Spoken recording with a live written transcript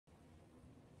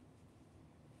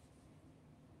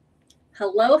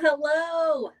Hello,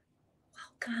 hello.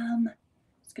 Welcome.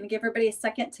 Just going to give everybody a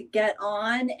second to get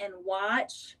on and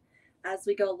watch as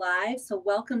we go live. So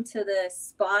welcome to the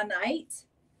spa night.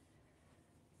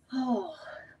 Oh,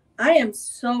 I am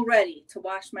so ready to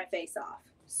wash my face off.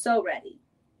 So ready.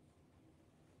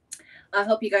 I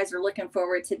hope you guys are looking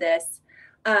forward to this.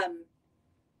 I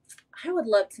would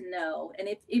love to know, and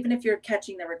even if you're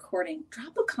catching the recording,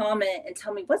 drop a comment and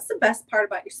tell me what's the best part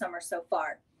about your summer so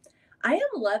far. I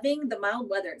am loving the mild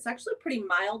weather. It's actually pretty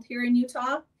mild here in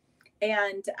Utah.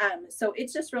 And so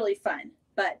it's just really fun.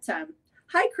 But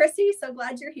hi, Chrissy. So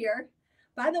glad you're here.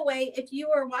 By the way, if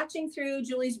you are watching through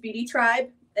Julie's Beauty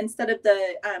Tribe instead of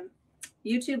the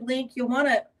YouTube link, you'll want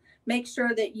to make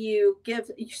sure that you give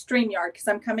StreamYard, because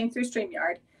I'm coming through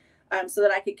StreamYard, so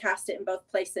that I could cast it in both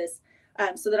places,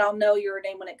 so that I'll know your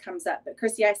name when it comes up. But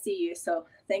Chrissy, I see you. So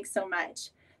thanks so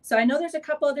much. So I know there's a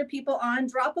couple other people on.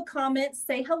 Drop a comment,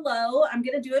 say hello. I'm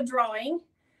going to do a drawing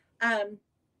at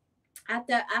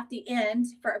the end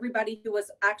for everybody who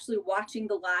was actually watching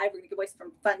the live. We're going to give away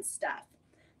some fun stuff.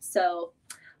 So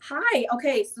hi.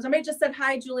 Okay, so somebody just said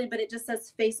hi, Julie, but it just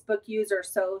says Facebook user.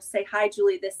 So say hi,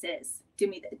 Julie. This is.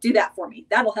 Do that for me.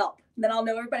 That'll help. And then I'll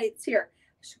know everybody that's here.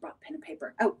 I should have brought pen and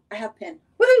paper. Oh, I have pen.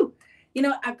 Woohoo! You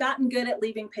know, I've gotten good at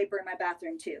leaving paper in my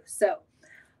bathroom too. So,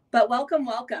 but welcome.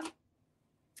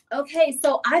 Okay,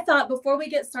 so I thought before we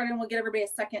get started, and we'll get everybody a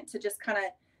second to just kind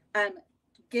of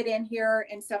get in here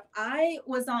and stuff. I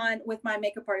was on with my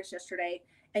makeup artist yesterday,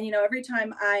 and you know, every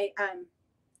time I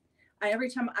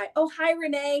oh, hi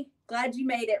Renee, glad you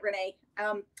made it, Renee.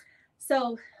 And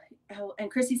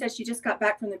Chrissy says she just got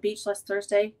back from the beach last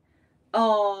Thursday.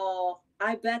 Oh,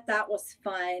 I bet that was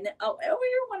fun. Oh,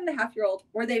 your 1.5-year-old.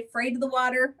 Were they afraid of the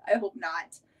water? I hope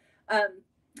not.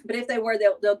 But if they were,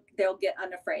 they'll get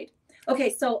unafraid.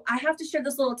 Okay, so I have to share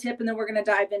this little tip, and then we're going to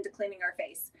dive into cleaning our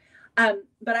face.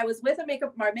 But I was with my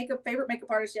favorite makeup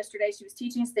artist yesterday. She was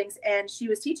teaching us things, and she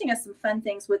was teaching us some fun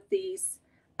things with these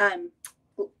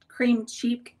cream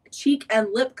cheek and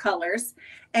lip colors.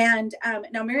 And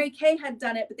now Mary Kay had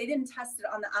done it, but they didn't test it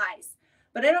on the eyes.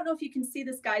 But I don't know if you can see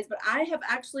this, guys, but I have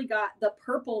actually got the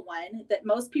purple one that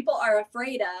most people are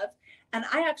afraid of. And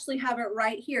I actually have it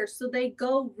right here. So they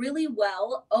go really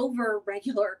well over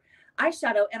regular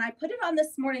eyeshadow. And I put it on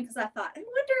this morning because I thought, I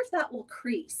wonder if that will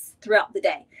crease throughout the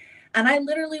day. And I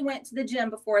literally went to the gym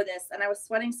before this, and I was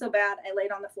sweating so bad. I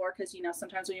laid on the floor because, you know,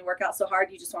 sometimes when you work out so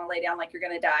hard, you just want to lay down like you're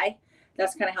going to die.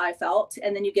 That's kind of how I felt.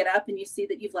 And then you get up and you see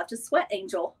that you've left a sweat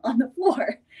angel on the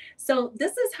floor. So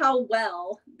this is how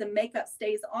well the makeup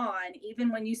stays on, even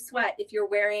when you sweat. If you're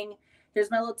wearing, here's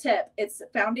my little tip. It's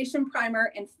foundation,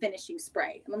 primer, and finishing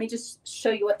spray. Let me just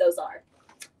show you what those are.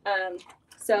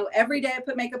 So every day I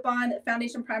put makeup on,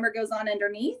 foundation primer goes on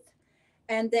underneath.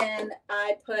 And then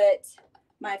I put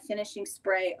my finishing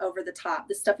spray over the top.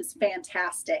 This stuff is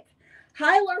fantastic.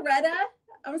 Hi, Loretta.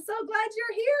 I'm so glad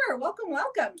you're here. Welcome.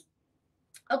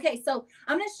 Okay, so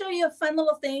I'm going to show you a fun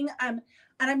little thing. And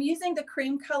I'm using the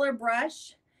cream color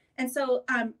brush. And so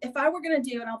if I were going to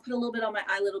do, and I'll put a little bit on my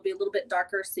eyelid, it'll be a little bit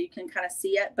darker so you can kind of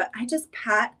see it. But I just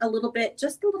pat a little bit,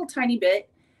 just a little tiny bit.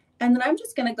 And then I'm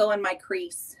just going to go in my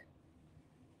crease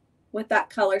with that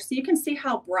color. So you can see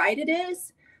how bright it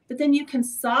is. But then you can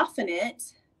soften it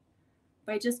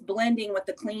by just blending with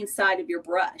the clean side of your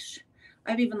brush.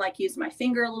 I've even used my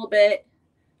finger a little bit.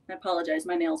 I apologize,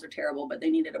 my nails are terrible, but they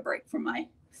needed a break from my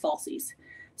falsies.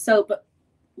 So, but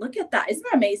look at that. Isn't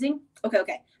that amazing?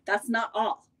 Okay. That's not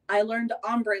all. I learned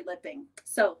ombre lipping.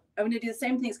 So I'm going to do the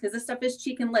same things because this stuff is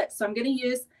cheek and lips. So I'm going to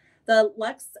use the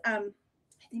Luxe, I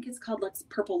think it's called Luxe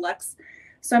Purple Luxe.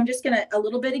 So I'm just going to, a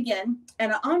little bit again.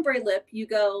 And an ombre lip, you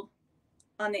go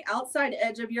on the outside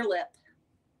edge of your lip.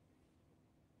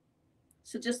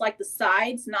 So just like the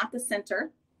sides, not the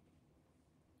center.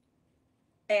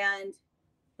 And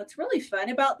what's really fun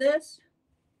about this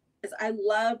is I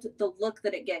loved the look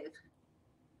that it gave.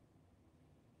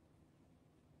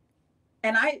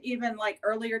 And I even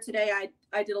earlier today,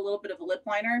 I did a little bit of a lip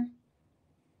liner.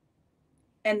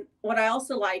 And what I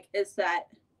also like is that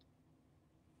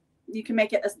you can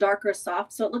make it as dark or as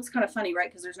soft. So it looks kind of funny, right?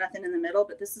 Because there's nothing in the middle,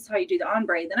 but this is how you do the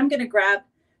ombre. Then I'm going to grab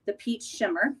the peach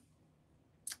shimmer.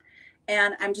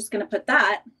 And I'm just going to put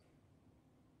that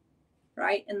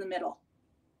right in the middle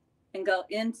and go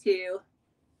into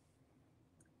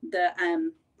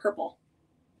the purple.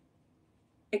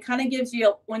 It kind of gives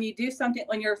you, when you do something,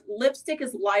 when your lipstick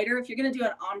is lighter, if you're going to do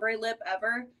an ombre lip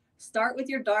ever, start with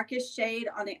your darkest shade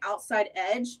on the outside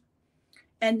edge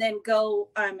and then go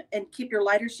and keep your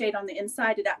lighter shade on the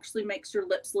inside. It actually makes your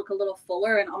lips look a little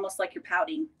fuller and almost like you're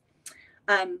pouting,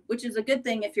 which is a good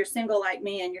thing if you're single like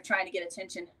me and you're trying to get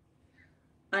attention.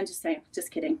 I'm just saying,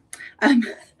 just kidding. Um,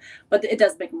 but it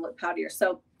does make them look powderier.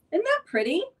 So isn't that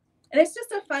pretty? And it's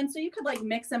just a fun, so you could like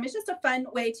mix them. It's just a fun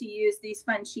way to use these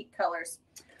fun cheek colors.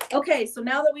 Okay, so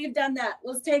now that we've done that,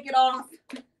 let's take it off.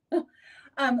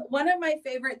 One of my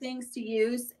favorite things to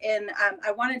use, and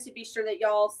I wanted to be sure that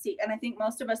y'all see, and I think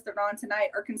most of us that are on tonight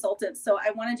are consultants, so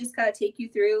I want to just kind of take you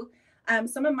through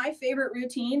some of my favorite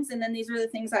routines, and then these are the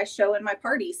things I show in my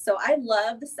parties. So I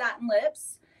love the satin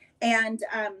lips, and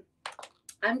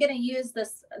I'm going to use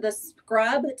the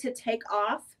scrub to take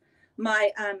off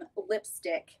my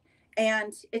lipstick,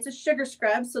 and it's a sugar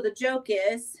scrub. So the joke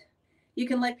is you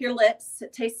can lip your lips.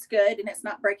 It tastes good, and it's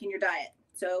not breaking your diet.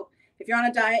 So if you're on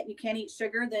a diet and you can't eat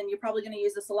sugar, then you're probably going to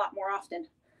use this a lot more often.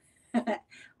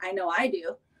 I know I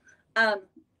do.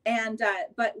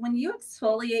 But when you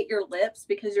exfoliate your lips,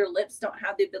 because your lips don't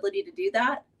have the ability to do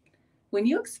that, when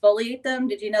you exfoliate them,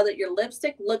 did you know that your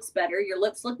lipstick looks better? Your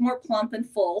lips look more plump and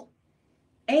full,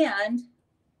 and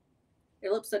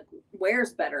your lipstick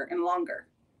wears better and longer.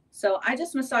 So I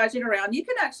just massage it around. You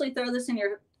can actually throw this in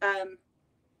your,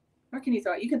 where can you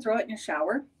throw it? You can throw it in your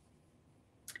shower.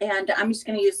 And I'm just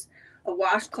going to use a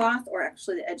washcloth, or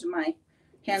actually the edge of my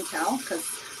hand towel, because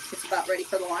it's about ready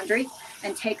for the laundry,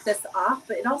 and take this off.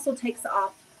 But it also takes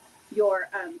off your,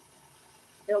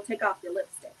 it'll take off your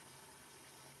lipstick.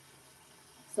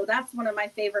 So that's one of my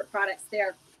favorite products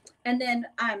there. And then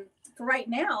for right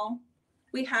now,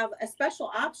 we have a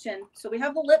special option. So we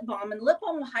have the lip balm, and lip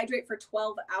balm will hydrate for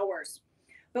 12 hours.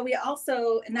 But we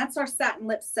also, and that's our satin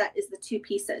lip set, is the 2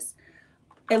 pieces.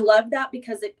 I love that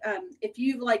because it, if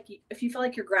you feel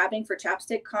like you're grabbing for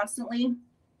chapstick constantly,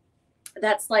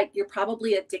 that's like, you're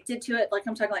probably addicted to it. Like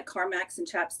I'm talking like Carmex and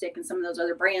chapstick and some of those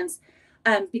other brands,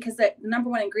 because the number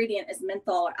 1 ingredient is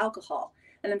menthol or alcohol.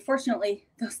 And unfortunately,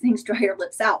 those things dry your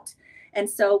lips out. And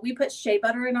so we put shea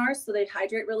butter in ours so they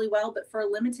hydrate really well. But for a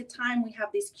limited time, we have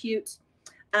these cute,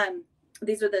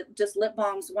 these are the just lip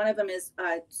balms. One of them is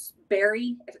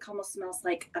berry. It almost smells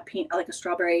like a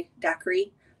strawberry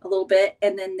daiquiri a little bit.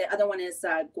 And then the other one is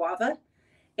guava.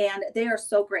 And they are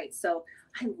so great. So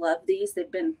I love these.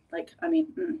 They've been like,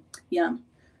 yum.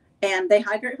 And they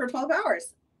hydrate for 12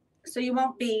 hours. So you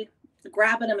won't be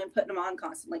grabbing them and putting them on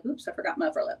constantly. Oops, I forgot my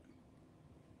upper lip.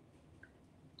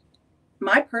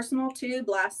 My personal tube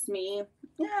lasts me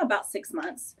about 6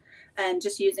 months, and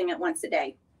just using it once a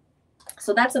day.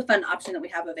 So that's a fun option that we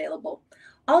have available.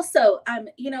 Also,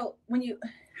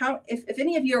 if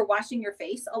any of you are washing your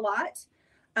face a lot,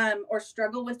 or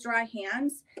struggle with dry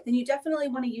hands, then you definitely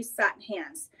want to use satin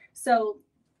hands. So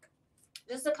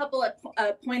just a couple of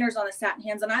pointers on the satin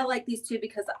hands. And I like these too,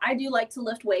 because I do like to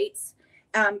lift weights,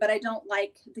 but I don't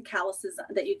like the calluses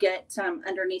that you get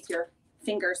underneath your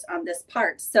fingers on this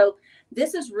part. So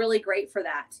this is really great for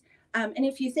that. And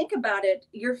if you think about it,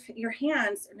 your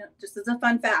hands, just as a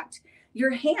fun fact,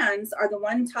 your hands are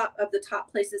the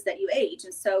top places that you age.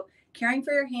 And so caring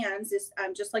for your hands is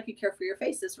just like you care for your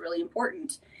face, is really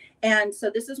important. And so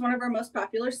this is one of our most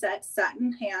popular sets,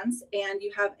 satin hands, and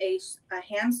you have a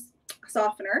hand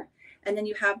softener, and then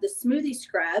you have the smoothie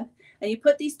scrub, and you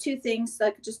put these 2 things,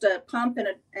 like just a pump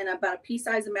and about a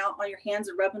pea-sized amount on your hands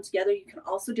and rub them together. You can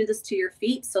also do this to your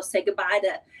feet. So say goodbye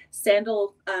to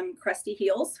sandal crusty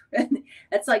heels.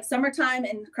 It's like summertime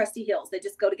and crusty heels. They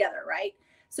just go together, right?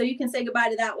 So you can say goodbye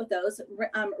to that with those.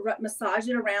 Massage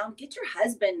it around. Get your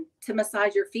husband to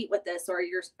massage your feet with this, or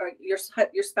your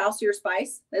spouse, or your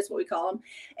spice. That's what we call them.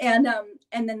 And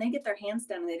then they get their hands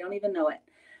done and they don't even know it.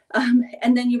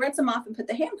 And then you rinse them off and put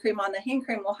the hand cream on. The hand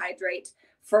cream will hydrate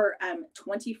for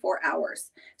 24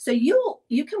 hours. So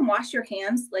you can wash your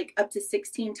hands like up to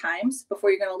 16 times before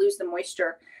you're going to lose the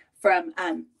moisture from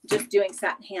just doing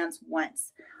satin hands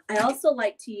once. I also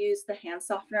like to use the hand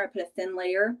softener. I put a thin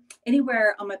layer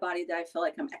anywhere on my body that I feel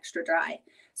like I'm extra dry.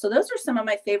 So those are some of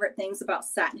my favorite things about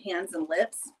satin hands and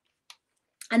lips.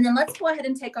 And then let's go ahead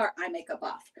and take our eye makeup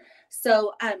off.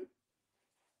 So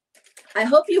I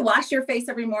hope you wash your face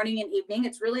every morning and evening.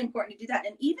 It's really important to do that.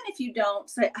 And even if you don't,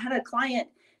 so I had a client,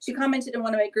 she commented in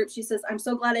one of my groups, she says, I'm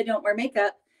so glad I don't wear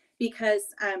makeup,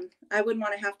 because I wouldn't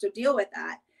want to have to deal with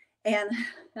that. And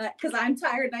because I'm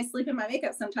tired and I sleep in my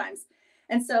makeup sometimes.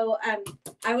 And so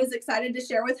I was excited to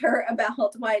share with her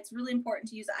about why it's really important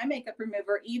to use eye makeup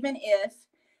remover, even if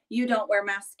you don't wear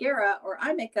mascara or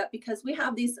eye makeup, because we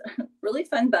have these really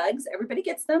fun bugs. Everybody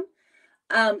gets them.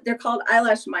 They're called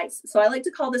eyelash mites. So I like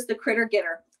to call this the critter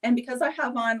getter. And because I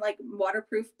have on like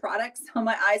waterproof products on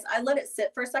my eyes, I let it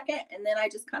sit for a second, and then I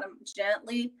just kind of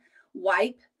gently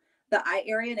wipe the eye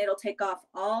area, and it'll take off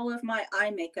all of my eye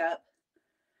makeup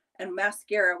and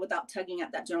mascara without tugging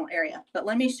at that general area. But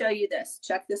let me show you this.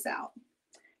 Check this out.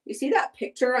 You see that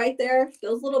picture right there?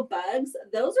 Those little bugs,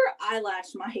 those are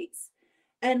eyelash mites.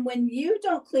 And when you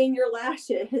don't clean your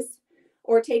lashes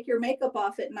or take your makeup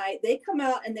off at night, they come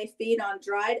out and they feed on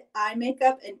dried eye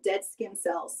makeup and dead skin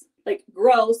cells. Like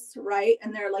gross, right?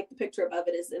 And they're like the picture above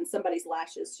it is in somebody's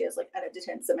lashes. She has like an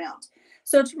intense amount.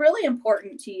 So it's really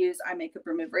important to use eye makeup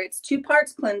remover. It's 2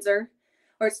 parts cleanser,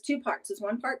 or it's 2 parts. It's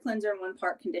 1 part cleanser and 1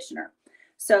 part conditioner.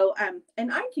 So,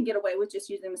 and I can get away with just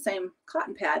using the same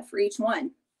cotton pad for each one.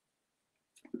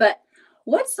 But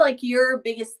what's like your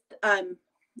biggest,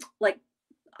 like,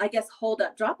 I guess, hold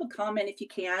up? Drop a comment if you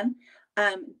can.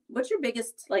 What's your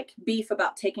biggest like beef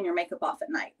about taking your makeup off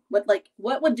at night?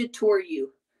 What would deter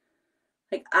you?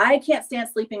 Like, I can't stand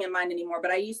sleeping in mine anymore,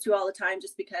 but I used to all the time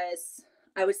just because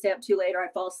I would stay up too late or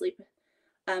I'd fall asleep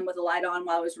with a light on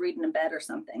while I was reading in bed or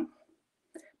something.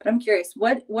 But I'm curious,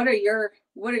 what are your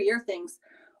things?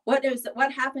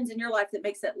 What happens in your life that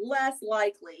makes it less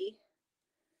likely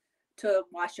to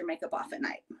wash your makeup off at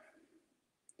night?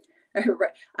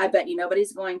 I bet you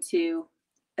nobody's going to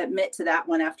admit to that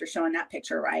one after showing that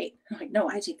picture, right? Like, no,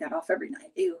 I take that off every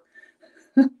night. Ew.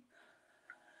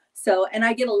 So, and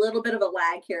I get a little bit of a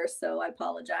lag here, so I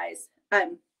apologize.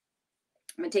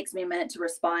 It takes me a minute to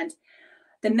respond.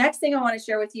 The next thing I want to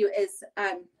share with you is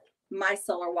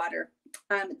micellar water.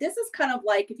 This is kind of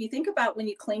like, if you think about when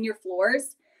you clean your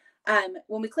floors,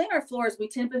 when we clean our floors, we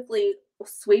typically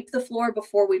sweep the floor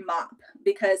before we mop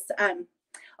because,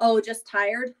 just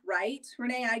tired, right?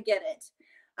 Renee, I get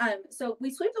it. So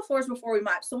we sweep the floors before we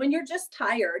mop. So when you're just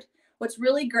tired, what's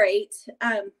really great,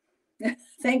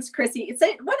 thanks, Chrissy.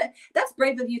 That's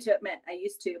brave of you to admit. I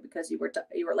used to because you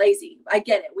were lazy. I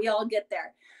get it. We all get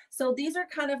there. So these are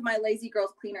kind of my lazy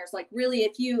girls cleaners. Like really,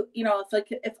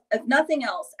 if nothing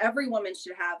else, every woman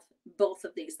should have both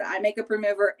of these, the eye makeup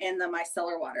remover and the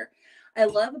micellar water. I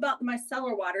love about the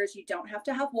micellar water is you don't have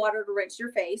to have water to rinse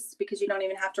your face because you don't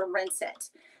even have to rinse it.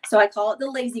 So I call it the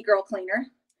lazy girl cleaner.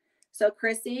 So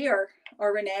Chrissy or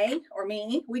Renee or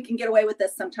me, we can get away with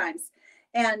this sometimes.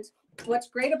 And what's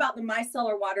great about the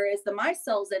micellar water is the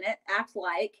micelles in it act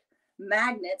like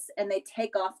magnets and they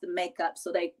take off the makeup.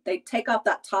 So they take off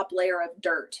that top layer of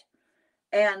dirt.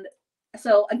 And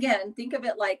so again, think of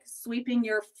it like sweeping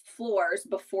your floors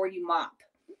before you mop.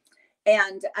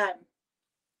 And,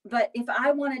 but if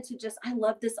I wanted to I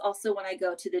love this also when I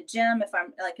go to the gym, if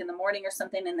I'm like in the morning or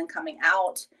something and then coming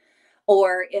out,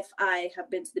 or if I have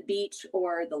been to the beach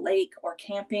or the lake or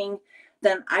camping,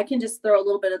 then I can just throw a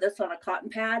little bit of this on a cotton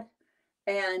pad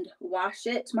and wash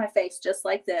it to my face just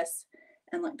like this.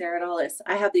 And look, there it all is.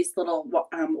 I have these little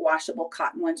washable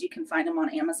cotton ones. You can find them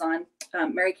on Amazon.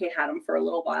 Mary Kay had them for a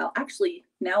little while. Actually,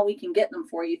 now we can get them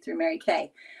for you through Mary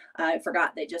Kay. I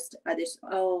forgot.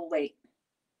 Oh, wait.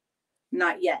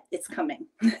 Not yet. It's coming.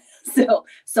 So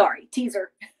sorry,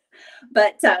 teaser.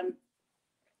 But,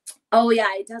 oh yeah,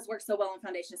 it does work so well on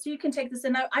foundation. So you can take this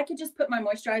and I could just put my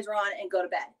moisturizer on and go to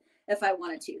bed if I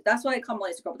wanted to. That's what I call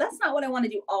lazy girl, but that's not what I want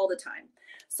to do all the time.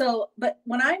 So, but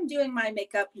when I'm doing my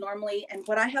makeup normally, and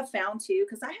what I have found too,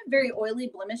 because I have very oily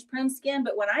blemish prone skin,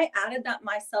 but when I added that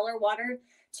micellar water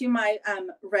to my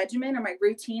regimen or my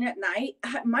routine at night,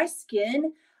 my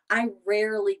skin, I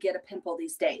rarely get a pimple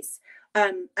these days.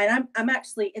 And I'm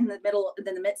actually in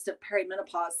the midst of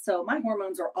perimenopause. So my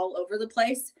hormones are all over the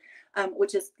place,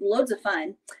 which is loads of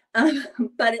fun.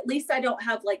 But at least I don't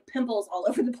have like pimples all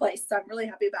over the place. So I'm really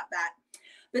happy about that.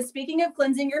 But speaking of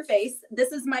cleansing your face,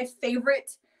 this is my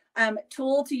favorite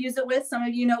tool to use it with. Some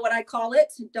of you know what I call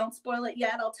it. Don't spoil it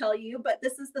yet, I'll tell you. But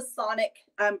this is the Sonic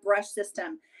brush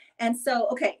system. And so,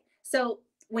 okay, so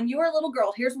when you were a little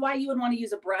girl, here's why you would want to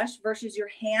use a brush versus your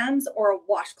hands or a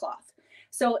washcloth.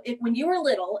 So when you were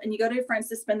little and you go to your friends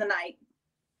to spend the night,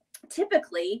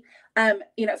 typically,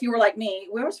 if you were like me,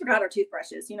 we always forgot our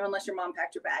toothbrushes, unless your mom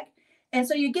packed your bag. And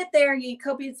so you get there, you eat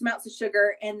copious amounts of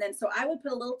sugar. And then, so I would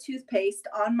put a little toothpaste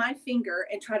on my finger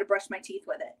and try to brush my teeth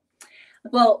with it.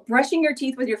 Well, brushing your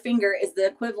teeth with your finger is the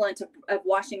equivalent of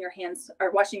washing your hands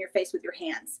or washing your face with your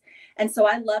hands. And so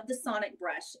I love the Sonic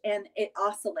brush, and it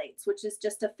oscillates, which is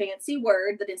just a fancy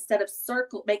word that instead of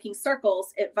making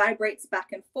circles, it vibrates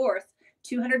back and forth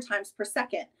 200 times per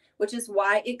second, which is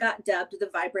why it got dubbed the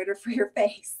vibrator for your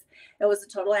face. It was a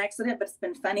total accident, but it's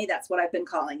been funny. That's what I've been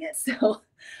calling it. So,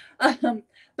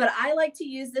 but I like to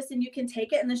use this, and you can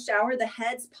take it in the shower. The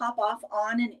heads pop off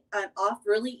on and off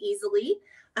really easily.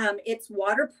 It's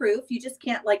waterproof. You just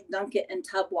can't like dunk it in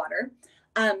tub water.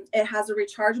 It has a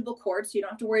rechargeable cord, so you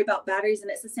don't have to worry about batteries. And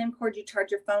it's the same cord you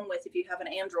charge your phone with if you have an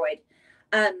Android.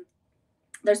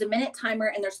 There's a minute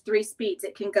timer and there's 3 speeds.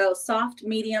 It can go soft,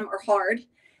 medium, or hard.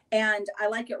 And I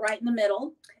like it right in the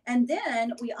middle. And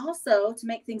then we also, to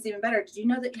make things even better, did you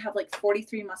know that you have like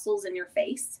 43 muscles in your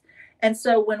face? And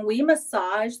so when we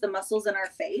massage the muscles in our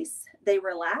face, they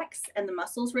relax and the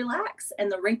muscles relax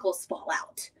and the wrinkles fall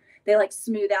out. They like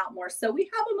smooth out more. So we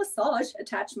have a massage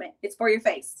attachment. It's for your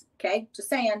face. Okay. Just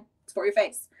saying, it's for your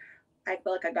face. I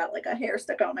feel like I got like a hair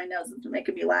stuck out my nose. It's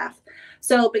making me laugh.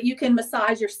 So, but you can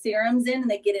massage your serums in and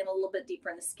they get in a little bit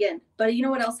deeper in the skin. But you know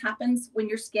what else happens when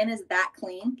your skin is that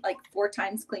clean, like 4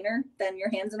 times cleaner than your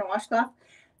hands in a washcloth?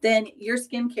 Then your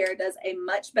skincare does a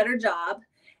much better job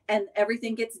and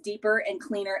everything gets deeper and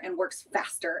cleaner and works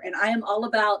faster. And I am all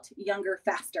about younger,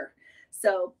 faster.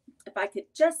 So if I could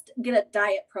just get a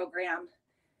diet program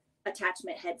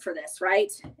attachment head for this,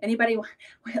 right? Anybody?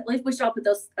 We should all put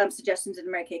those suggestions in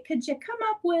Mary Kay. Could you come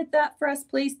up with that for us,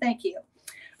 please? Thank you.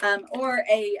 Or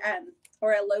a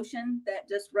lotion that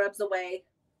just rubs away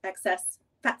excess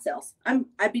fat cells.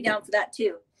 I'd be down for that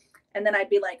too. And then I'd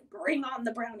be like, bring on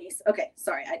the brownies. Okay,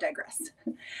 sorry, I digressed.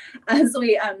 So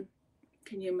we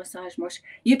can you massage moisture?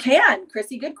 You can,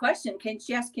 Chrissy. Good question. Can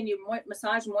you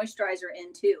massage moisturizer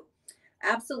in too?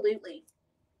 Absolutely.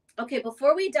 Okay,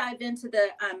 before we dive into the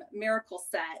Miracle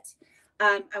set,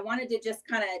 I wanted to just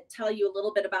kind of tell you a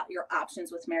little bit about your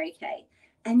options with Mary Kay.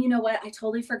 And you know what? I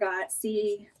totally forgot.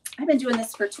 See, I've been doing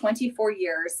this for 24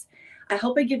 years. I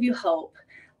hope I give you hope.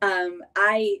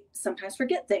 I sometimes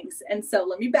forget things. And so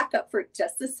let me back up for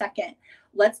just a second.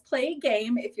 Let's play a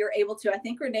game if you're able to. I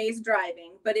think Renee's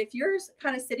driving, but if you're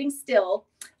kind of sitting still,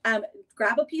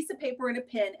 grab a piece of paper and a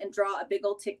pen and draw a big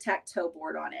old tic-tac-toe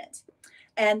board on it.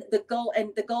 And the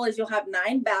goal is you'll have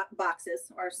 9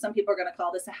 boxes, or some people are going to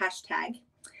call this a hashtag.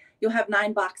 You'll have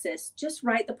 9 boxes. Just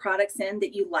write the products in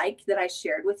that you like that I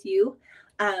shared with you.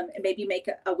 And maybe make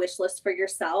a wish list for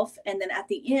yourself. And then at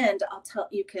the end,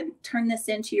 you can turn this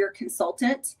into your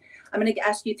consultant. I'm going to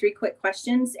ask you 3 quick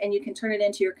questions and you can turn it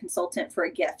into your consultant for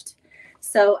a gift.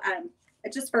 So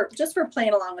just for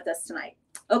playing along with us tonight.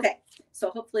 Okay. So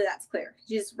hopefully that's clear.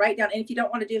 You just write down. And if you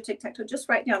don't want to do a tic-tac-toe, just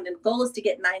write down. The goal is to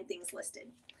get 9 things listed.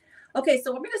 Okay.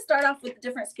 So we're going to start off with the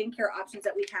different skincare options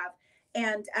that we have.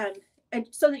 And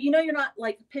so that you know you're not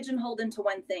like pigeonholed into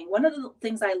one thing. One of the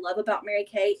things I love about Mary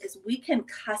Kay is we can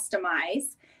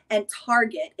customize and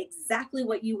target exactly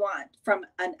what you want from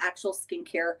an actual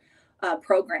skincare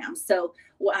program. So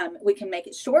we can make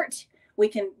it short. We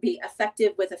can be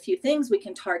effective with a few things. We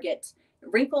can target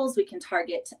wrinkles. We can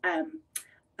target,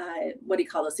 what do you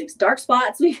call those things? Dark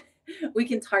spots. We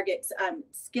can target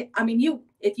skin. I mean,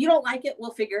 if you don't like it,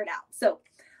 we'll figure it out. So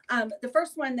the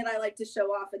first one that I like to show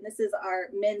off, and this is our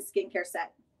men's skincare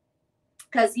set,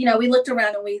 because, you know, we looked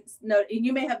around and and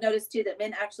you may have noticed too that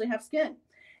men actually have skin.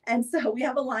 And so we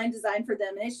have a line designed for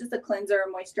them, and it's just a cleanser,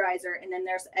 a moisturizer, and then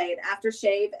there's an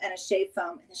aftershave and a shave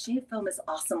foam. And the shave foam is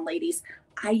awesome, ladies.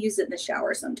 I use it in the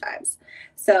shower sometimes.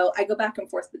 So I go back and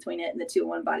forth between it and the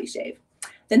 2-in-1 body shave.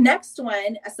 The next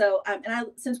one, so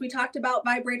since we talked about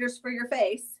vibrators for your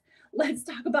face, let's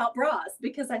talk about bras,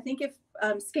 because I think if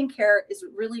skincare is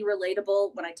really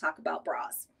relatable when I talk about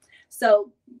bras.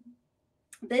 So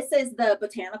this is the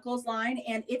Botanicals line,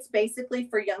 and it's basically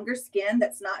for younger skin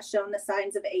that's not shown the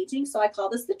signs of aging. So I call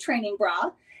this the training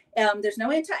bra. There's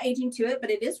no anti-aging to it, but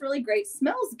it is really great.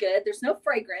 Smells good. There's no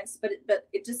fragrance, but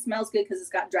it just smells good because it's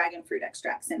got dragon fruit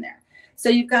extracts in there. So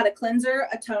you've got a cleanser,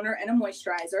 a toner, and a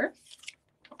moisturizer.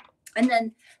 And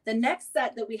then the next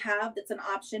set that we have that's an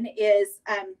option is,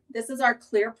 this is our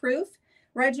Clear Proof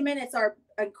regimen. It's our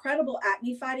incredible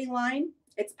acne fighting line.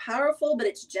 It's powerful, but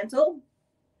it's gentle.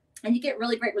 And you get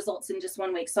really great results in just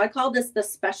 1 week. So I call this the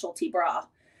specialty bra.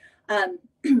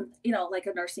 You know, like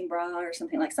a nursing bra or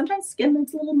something like. Sometimes skin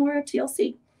needs a little more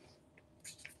TLC.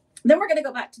 Then we're going to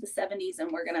go back to the 70s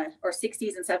and or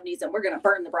 60s and 70s, and we're going to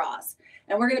burn the bras.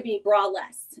 And we're going to be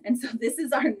bra-less. And so this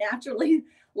is our Naturally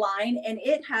line, and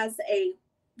it has a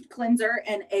cleanser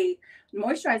and a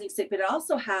moisturizing stick, but it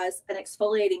also has an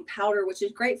exfoliating powder, which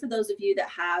is great for those of you that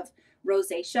have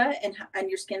rosacea and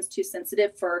your skin's too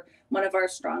sensitive for one of our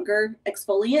stronger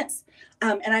exfoliants.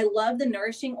 And I love the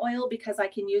nourishing oil because I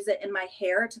can use it in my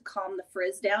hair to calm the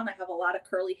frizz down. I have a lot of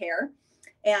curly hair,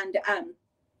 and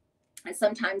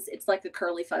sometimes it's like a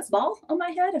curly fuzz ball on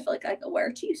my head. I feel like I could wear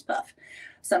a cheese puff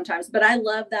sometimes, but I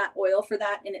love that oil for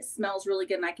that. And it smells really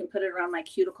good. And I can put it around my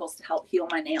cuticles to help heal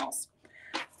my nails.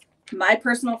 My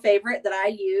personal favorite that I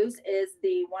use is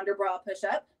the Wonder Bra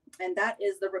Push-Up, and that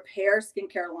is the Repair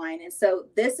skincare line. And so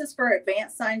this is for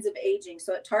advanced signs of aging.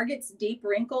 So it targets deep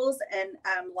wrinkles and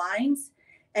lines,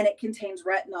 and it contains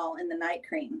retinol in the night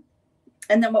cream.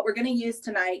 And then what we're going to use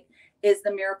tonight is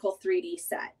the Miracle 3D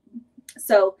set.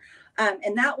 So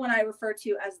and that one I refer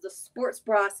to as the sports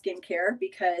bra skincare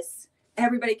because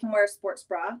everybody can wear a sports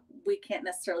bra. We can't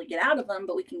necessarily get out of them,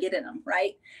 but we can get in them,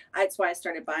 right? That's why I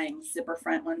started buying zipper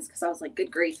front ones, because I was like,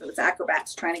 good grief, it was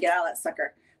acrobats trying to get out of that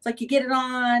sucker. It's like you get it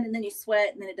on and then you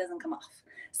sweat and then it doesn't come off.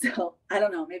 So I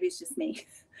don't know, maybe it's just me.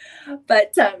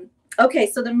 But okay,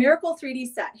 so the Miracle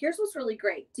 3D set. Here's what's really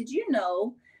great. Did you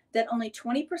know that only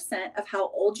 20% of how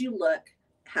old you look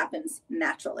happens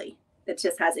naturally? It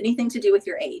just has anything to do with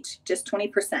your age, just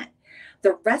 20%.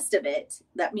 The rest of it,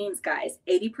 that means, guys,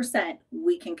 80%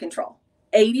 we can control.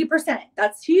 80%,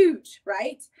 that's huge,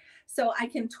 right? So I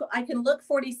can look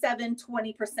 47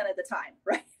 20% of the time,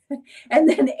 right? And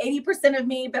then 80% of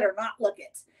me better not look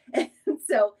it. And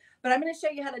so, but I'm going to show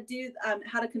you how to do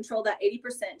how to control that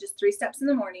 80%, just 3 steps in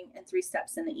the morning and 3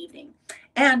 steps in the evening,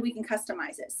 and we can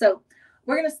customize it. So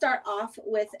we're going to start off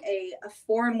with a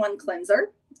 4-in-1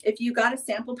 cleanser. If you got a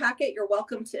sample packet, you're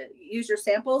welcome to use your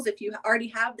samples. If you already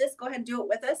have this, go ahead and do it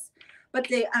with us. But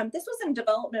this was in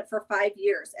development for 5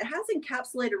 years. It has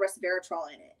encapsulated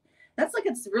resveratrol in it. That's like,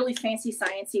 it's a really fancy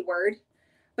sciencey word,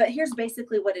 but here's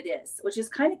basically what it is, which is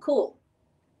kind of cool.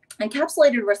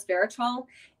 Encapsulated resveratrol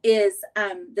is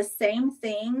the same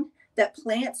thing that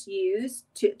plants use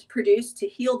to produce to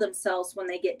heal themselves when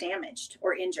they get damaged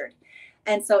or injured.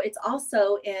 And so it's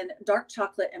also in dark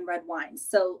chocolate and red wine.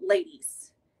 So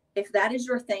ladies, if that is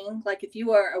your thing, like if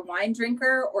you are a wine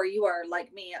drinker or you are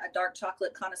like me, a dark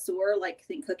chocolate connoisseur, like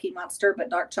think Cookie Monster, but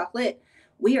dark chocolate,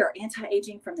 we are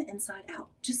anti-aging from the inside out.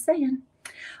 Just saying.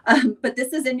 But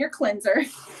this is in your cleanser,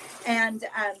 and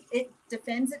it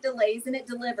defends, it delays, and it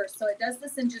delivers. So it does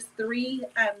this in just 3,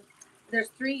 there's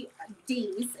 3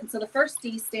 Ds. And so the first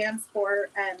D stands for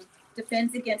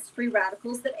defends against free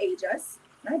radicals that age us.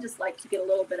 And I just like to get a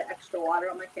little bit of extra water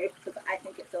on my face because I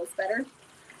think it feels better.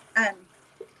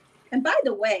 And by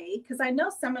the way, because I know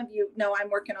some of you know I'm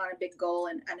working on a big goal,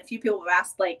 and a few people have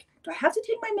asked, like, do I have to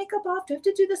take my makeup off? Do I have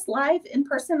to do this live in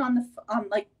person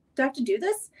like, do I have to do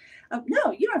this?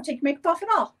 No, you don't have to take your makeup off at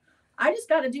all. I just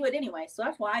got to do it anyway. So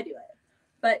that's why I do it.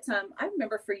 But I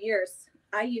remember for years,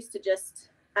 I used to just,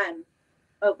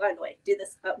 oh, by the way, do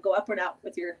this, go up and out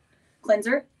with your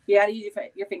cleanser. You got to use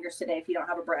your fingers today if you don't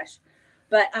have a brush.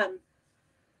 But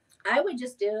I would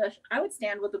just I would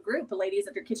stand with a group of ladies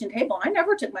at their kitchen table, and I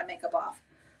never took my makeup off.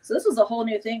 So this was a whole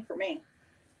new thing for me.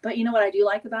 But you know what I do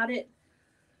like about it?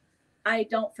 I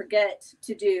don't forget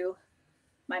to do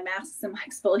my masks and my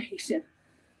exfoliation,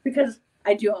 because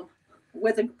I do them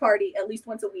with a party at least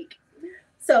once a week.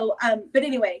 So, but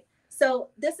anyway, so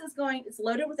this is it's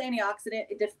loaded with antioxidant.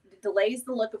 It delays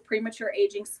the look of premature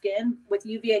aging skin with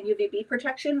UVA and UVB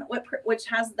protection, which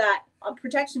has that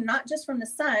protection not just from the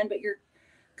sun, but your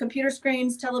computer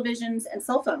screens, televisions, and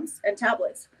cell phones and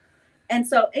tablets. And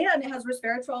so, and it has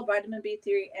resveratrol, vitamin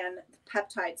B3, and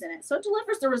peptides in it. So it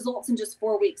delivers the results in just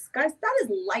 4 weeks. Guys, that is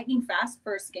lightning fast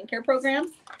for a skincare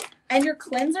program. And your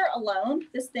cleanser alone,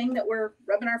 this thing that we're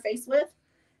rubbing our face with,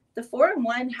 the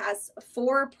 4-in-1 has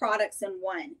 4 products in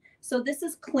one. So this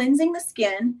is cleansing the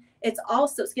skin. It's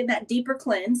getting that deeper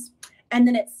cleanse. And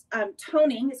then it's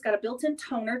toning. It's got a built-in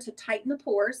toner to tighten the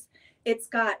pores. It's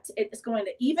going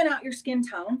to even out your skin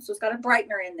tone. So it's got a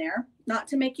brightener in there, not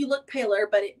to make you look paler,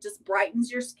 but it just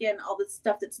brightens your skin, all the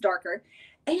stuff that's darker.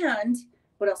 And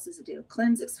what else does it do?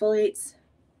 Cleanse, exfoliates.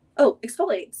 Oh,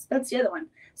 exfoliates. That's the other one.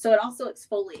 So it also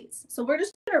exfoliates. So we're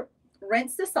just going to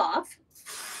rinse this off.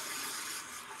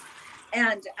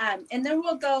 And then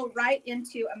we'll go right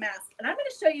into a mask. And I'm going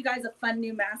to show you guys a fun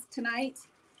new mask tonight.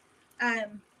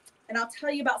 And I'll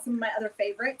tell you about some of my other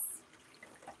favorites.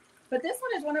 But this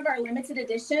one is one of our limited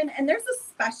edition, and there's a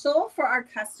special for our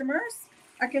customers.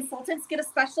 Our consultants get a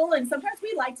special, and sometimes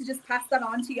we like to just pass that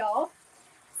on to y'all.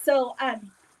 So I'm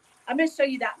going to show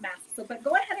you that mask. But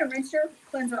go ahead and rinse your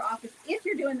cleanser off if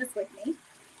you're doing this with me.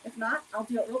 If not, I'll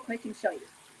do it real quick and show you.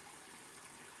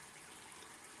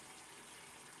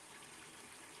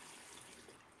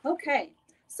 Okay,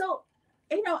 so,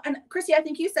 and Chrissy, I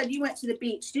think you said you went to the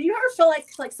beach. Did you ever feel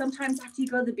like sometimes after you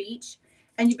go to the beach,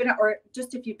 and you've been out, or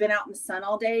just if you've been out in the sun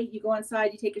all day, you go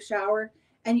inside, you take a shower,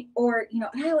 and it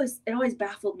always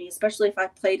baffled me, especially if I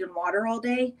played in water all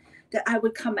day, that I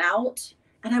would come out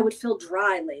and I would feel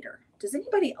dry later. Does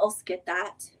anybody else get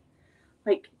that?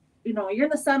 Like, you're in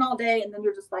the sun all day, and then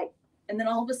you're just like, and then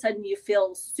all of a sudden you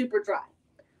feel super dry.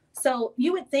 So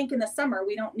you would think in the summer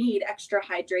we don't need extra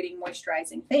hydrating,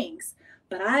 moisturizing things,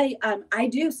 but I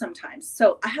do sometimes.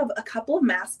 So I have a couple of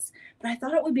masks, but I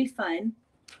thought it would be fun.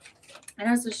 And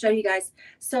I was going to show you guys.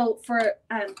 So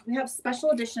we have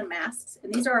special edition masks,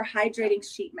 and these are our hydrating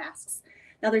sheet masks.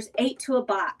 Now there's 8 to a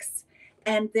box,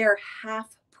 and they're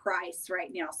half price right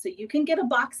now. So you can get a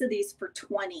box of these for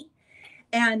 $20.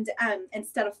 And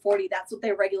instead of 40, that's what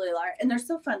they regularly are. And they're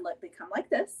so fun. Look, they come like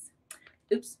this.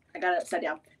 Oops, I got it upside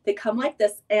down. They come like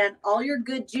this, and all your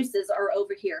good juices are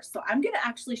over here. So I'm going to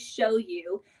actually show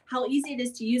you how easy it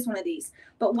is to use one of these.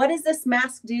 But what does this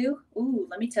mask do? Ooh,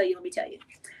 let me tell you.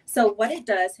 So what it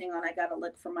does, hang on, I got to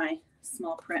look for my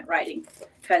small print writing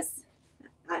because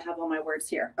I have all my words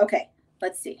here. Okay,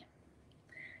 let's see.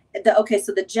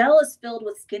 So the gel is filled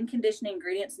with skin conditioning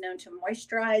ingredients known to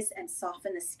moisturize and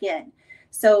soften the skin.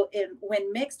 So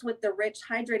when mixed with the rich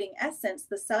hydrating essence,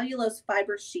 the cellulose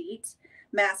fiber sheet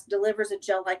mask delivers a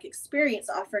gel-like experience,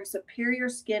 offering superior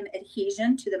skin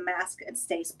adhesion to the mask and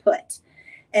stays put.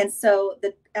 And so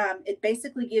it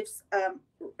basically gives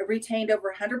retained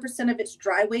over 100% of its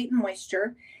dry weight and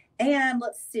moisture. And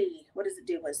let's see, what does it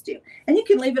do? And you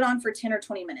can leave it on for 10 or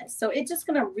 20 minutes. So it's just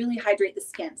going to really hydrate the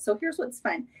skin. So here's what's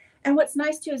fun. And what's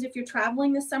nice too is if you're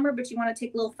traveling this summer, but you want to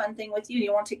take a little fun thing with you, and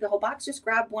you want to take the whole box, just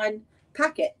grab one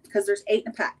packet because there's 8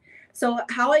 in a pack. So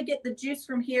how I get the juice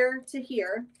from here to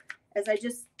here is I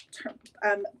just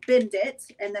bend it,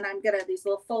 and then I'm gonna, these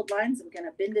little fold lines, I'm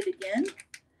gonna bend it again,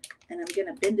 and I'm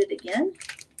gonna bend it again,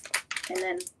 and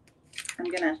then I'm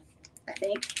gonna, I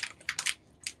think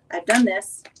I've done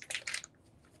this.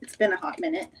 It's been a hot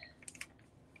minute.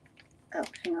 Oh,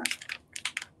 hang on.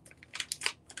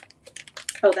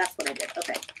 Oh, that's what I did.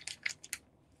 Okay.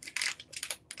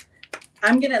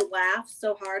 I'm going to laugh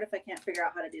so hard if I can't figure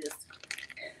out how to do this.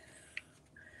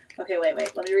 Okay, wait.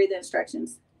 Let me read the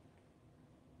instructions.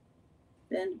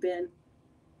 Bend,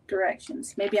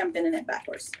 directions. Maybe I'm bending it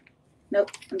backwards.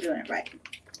 Nope, I'm doing it right.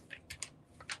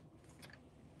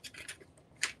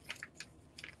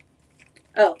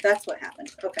 Oh, that's what happened.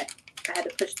 Okay. I had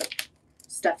to push the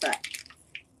stuff up.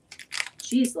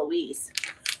 Jeez Louise.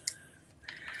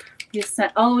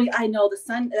 Oh, I know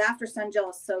the after sun gel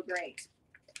is so great.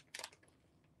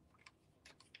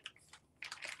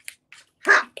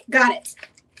 Ha! Got it.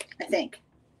 I think.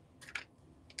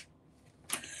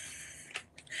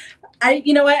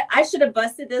 You know what? I should have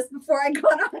busted this before I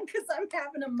got on because I'm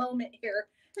having a moment here.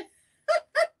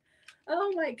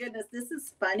 Oh my goodness, this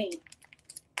is funny.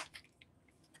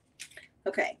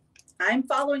 Okay, I'm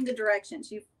following the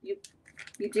directions. You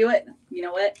do it. You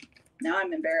know what? Now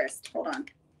I'm embarrassed. Hold on.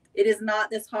 It is not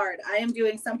this hard. I am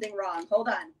doing something wrong. Hold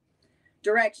on.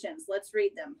 Directions. Let's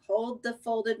read them. Hold the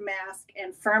folded mask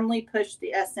and firmly push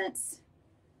the essence.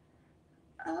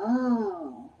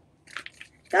 Oh,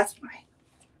 that's why.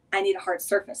 I need a hard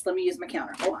surface. Let me use my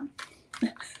counter. Hold on.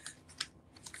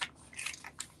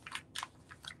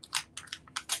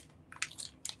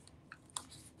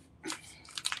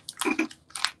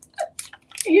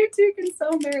 You two can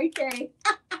sew Mary Kay.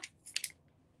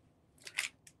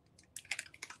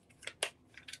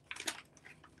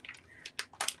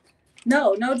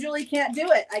 No, Julie can't do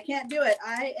it. I can't do it.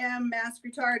 I am mask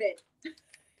retarded.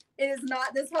 It is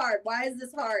not this hard. Why is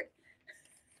this hard?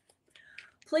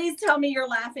 Please tell me you're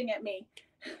laughing at me.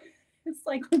 It's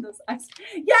like one of those ice.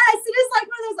 Yes, it is like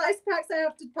one of those ice packs I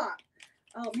have to pop.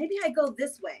 Oh, maybe I go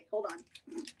this way. Hold on.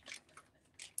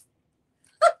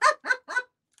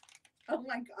 Oh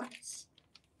my gosh.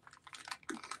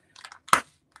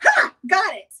 Ha!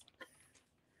 Got it.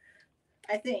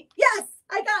 I think. Yes,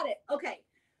 I got it. Okay.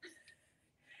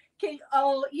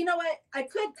 Oh, you know what? I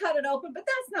could cut it open, but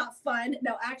that's not fun.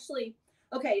 No, actually,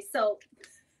 okay, so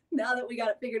now that we got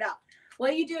it figured out,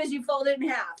 what you do is you fold it in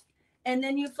half, and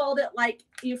then you fold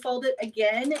it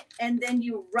again, and then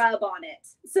you rub on it.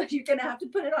 So you're going to have to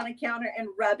put it on a counter and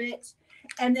rub it,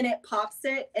 and then it pops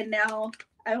it. And now,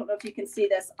 I don't know if you can see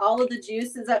this, all of the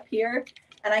juice is up here,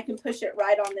 and I can push it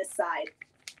right on this side.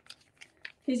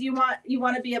 Because you want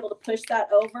to be able to push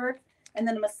that over and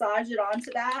then massage it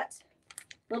onto that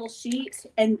little sheet,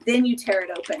 and then you tear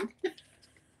it open.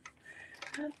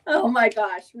 Oh my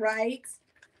gosh, right?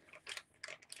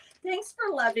 Thanks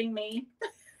for loving me.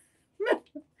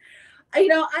 You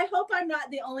know, I hope I'm not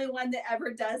the only one that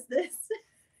ever does this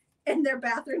in their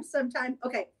bathroom sometime.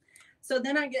 Okay, so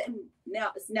then I get,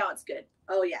 now it's good.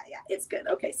 Oh yeah, it's good.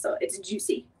 Okay, so it's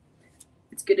juicy.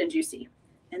 It's good and juicy.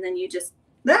 And then you just,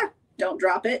 don't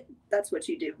drop it. That's what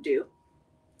you do.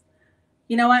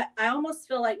 You know what? I almost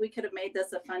feel like we could have made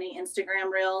this a funny Instagram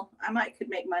reel. could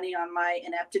make money on my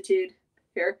ineptitude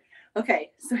here.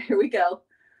 Okay, so here we go.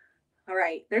 All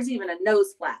right, there's even a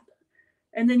nose flap.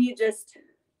 And then you just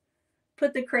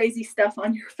put the crazy stuff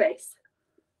on your face.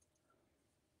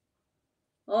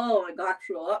 Oh my gosh,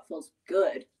 well, that feels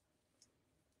good.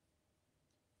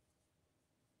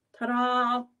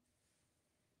 Ta-da!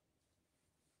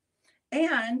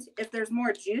 And if there's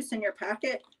more juice in your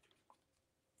packet,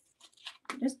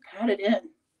 just pat it in.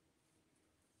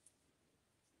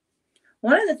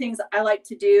 One of the things I like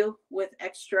to do with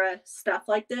extra stuff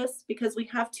like this, because we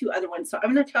have 2 other ones. So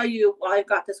I'm going to tell you while I've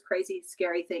got this crazy,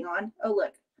 scary thing on. Oh,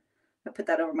 look, I put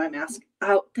that over my mask.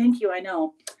 Oh, thank you. I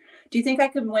know. Do you think I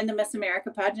could win the Miss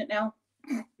America pageant now?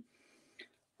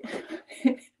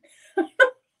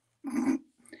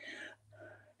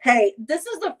 Hey, this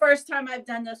is the first time I've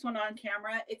done this one on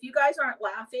camera. If you guys aren't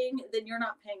laughing, then you're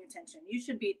not paying attention. You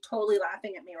should be totally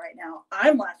laughing at me right now.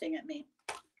 I'm laughing at me.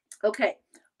 Okay,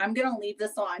 I'm going to leave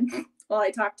this on while I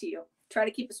talk to you. Try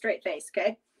to keep a straight face,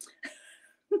 okay?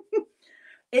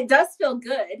 It does feel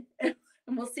good, and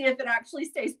we'll see if it actually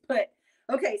stays put.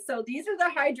 Okay, so these are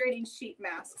the hydrating sheet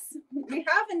masks. We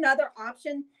have another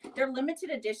option. They're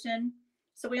limited edition,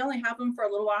 so we only have them for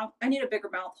a little while. I need a bigger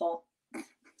mouth hole.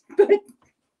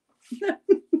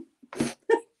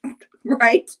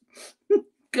 Right?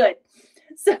 Good.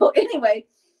 So anyway,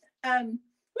 woohoo!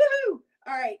 All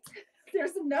right.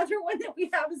 There's another one that we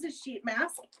have as a sheet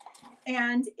mask,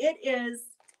 and it is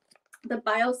the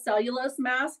biocellulose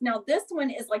mask. Now this one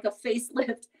is like a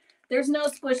facelift. There's no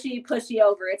squishy pushy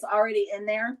over. It's already in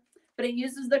there, but it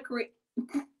uses the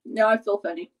now I feel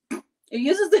funny. It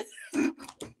uses the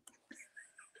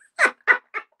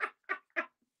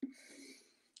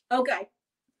okay.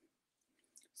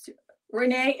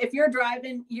 Renee, if you're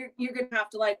driving, you're going to have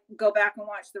to like go back and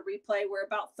watch the replay. We're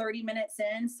about 30 minutes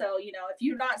in. So, you know, if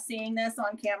you're not seeing this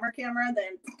on camera,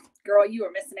 then girl, you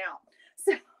are missing out.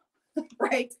 So,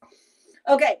 right.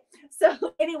 Okay.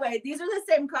 So anyway, these are the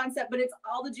same concept, but it's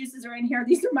all the juices are in here.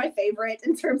 These are my favorite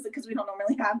in terms of, because we don't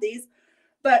normally have these,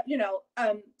 but you know,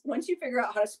 once you figure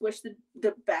out how to squish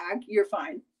the bag, you're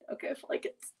fine. Okay. I feel like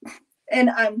it's, and,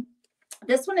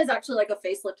 this one is actually like a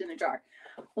facelift in a jar.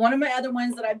 One of my other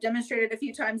ones that I've demonstrated a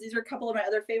few times, these are a couple of my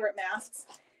other favorite masks,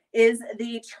 is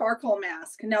the charcoal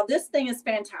mask. Now this thing is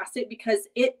fantastic because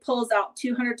it pulls out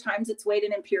 200 times its weight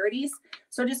in impurities.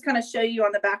 So just kind of show you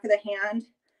on the back of the hand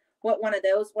what one of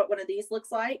these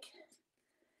looks like.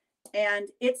 And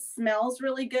it smells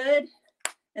really good.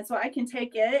 And so I can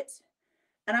take it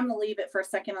and I'm going to leave it for a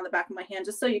second on the back of my hand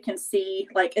just so you can see,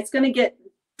 like, it's going to get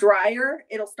drier.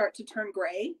 It'll start to turn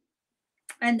gray.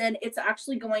 And then it's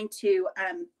actually going to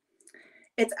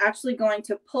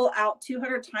pull out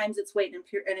 200 times its weight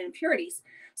in impurities.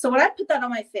 So when I put that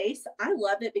on my face, I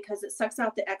love it because it sucks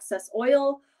out the excess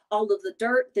oil, all of the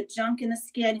dirt, the junk in the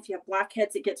skin. If you have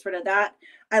blackheads, it gets rid of that.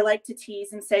 I like to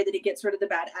tease and say that it gets rid of the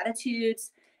bad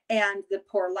attitudes and the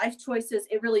poor life choices.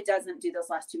 It really doesn't do those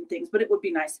last 2 things, but it would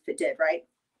be nice if it did, right?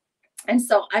 And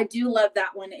so I do love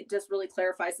that one. It just really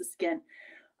clarifies the skin.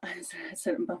 I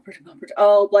said bumper to bumper.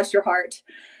 Oh, bless your heart.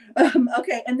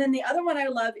 Okay. And then the other one I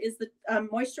love is the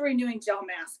moisture renewing gel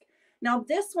mask. Now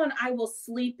this one I will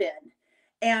sleep in,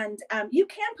 and you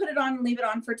can put it on and leave it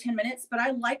on for 10 minutes, but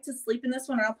I like to sleep in this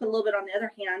one, and I'll put a little bit on the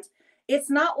other hand. It's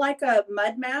not like a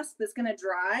mud mask that's going to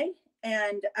dry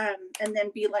and then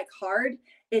be like hard.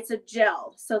 It's a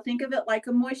gel. So think of it like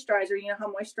a moisturizer. You know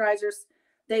how moisturizers,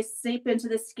 they seep into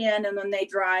the skin and then they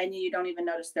dry and you don't even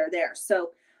notice they're there.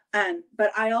 So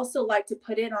but I also like to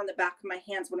put it on the back of my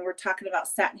hands when we were talking about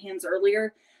satin hands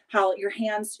earlier, how your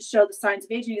hands show the signs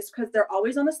of aging is because they're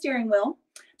always on the steering wheel.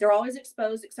 They're always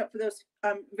exposed except for those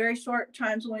very short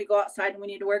times when we go outside and we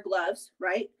need to wear gloves,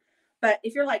 right? But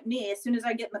if you're like me, as soon as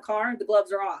I get in the car, the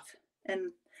gloves are off.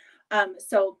 And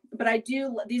but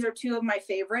these are 2 of my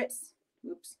favorites.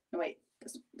 Oops, no, wait,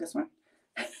 this one.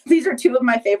 These are 2 of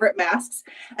my favorite masks.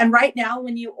 And right now,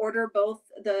 when you order both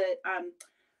the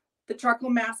charcoal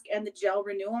mask and the gel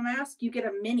renewal mask, you get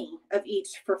a mini of each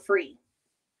for free.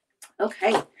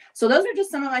 Okay, so those are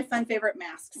just some of my fun favorite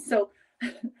masks. So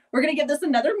we're going to give this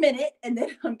another minute and then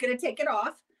I'm going to take it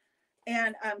off.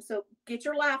 And so get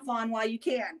your laugh on while you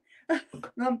can.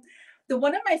 The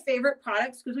one of my favorite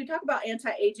products, because we talk about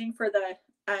anti-aging for the,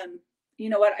 you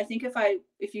know what, I think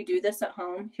if you do this at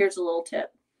home, here's a little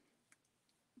tip.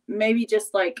 Maybe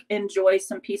just like enjoy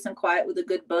some peace and quiet with a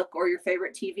good book or your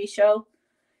favorite TV show.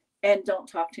 And don't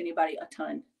talk to anybody a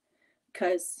ton,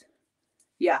 because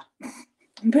yeah.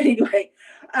 But anyway,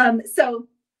 so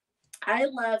I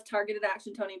love Targeted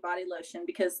Action Toning Body Lotion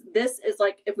because this is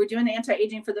like, if we're doing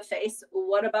anti-aging for the face,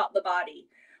 what about the body?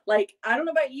 Like, I don't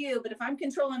know about you, but if I'm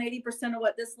controlling 80% of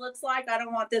what this looks like, I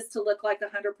don't want this to look like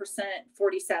 100%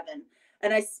 47.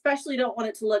 And I especially don't want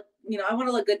it to look, you know, I want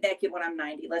to look good naked when I'm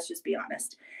 90. Let's just be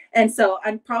honest. And so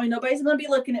I'm probably, nobody's going to be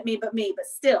looking at me, but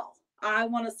still, I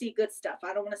want to see good stuff.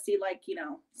 I don't want to see like, you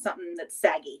know, something that's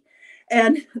saggy.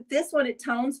 And this one, it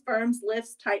tones, firms,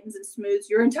 lifts, tightens, and smooths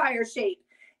your entire shape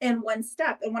in one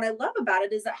step. And what I love about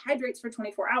it is it hydrates for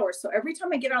 24 hours. So every time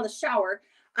I get out of the shower,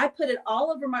 I put it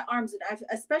all over my arms. And I've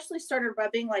especially started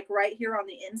rubbing like right here on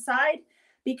the inside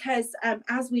because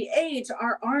as we age,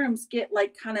 our arms get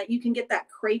like kind of, you can get that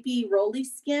crepey, rolly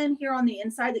skin here on the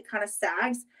inside that kind of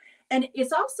sags. And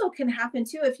it's also can happen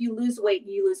too if you lose weight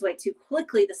and you lose weight too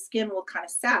quickly, the skin will kind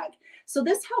of sag. So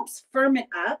this helps firm it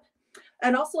up.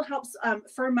 It also helps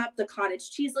firm up the cottage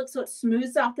cheese look, so it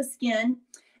smooths out the skin,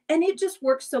 and it just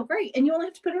works so great. And you only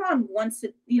have to put it on once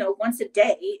a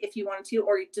day if you wanted to,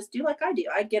 or you just do like I do.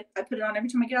 I put it on every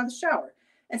time I get out of the shower,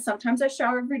 and sometimes I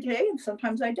shower every day, and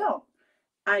sometimes I don't.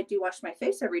 I do wash my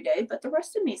face every day, but the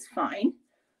rest of me is fine.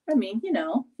 I mean,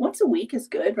 once a week is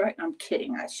good, right? I'm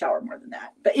kidding. I shower more than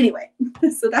that. But anyway,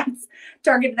 so that's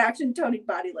Targeted Action Toning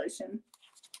Body Lotion.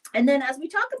 And then as we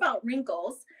talk about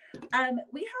wrinkles,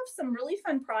 we have some really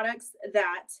fun products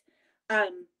that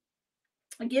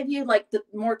give you like the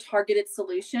more targeted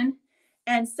solution.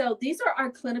 And so these are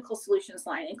our Clinical Solutions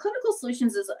line. And Clinical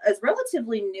Solutions is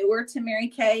relatively newer to Mary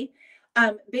Kay.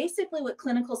 Basically what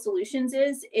Clinical Solutions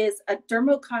is a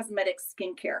dermocosmetic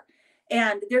skincare.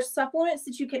 And there's supplements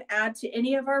that you can add to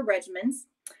any of our regimens.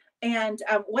 And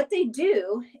what they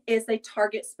do is they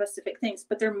target specific things,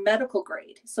 but they're medical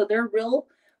grade. So they're real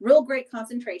great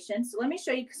concentration. So let me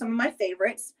show you some of my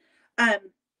favorites.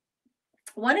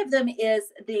 One of them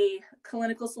is the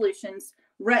Clinical Solutions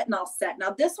retinol set.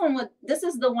 Now this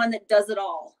is the one that does it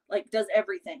all, like does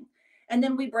everything. And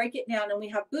then we break it down and we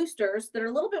have boosters that are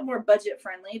a little bit more budget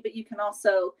friendly, but you can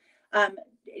also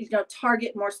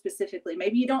target more specifically.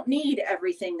 Maybe you don't need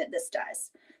everything that this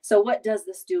does. So what does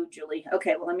this do, Julie?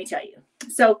 Okay, well, let me tell you.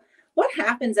 So what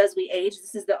happens as we age,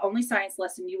 this is the only science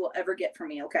lesson you will ever get from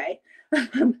me, okay?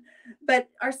 But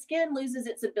our skin loses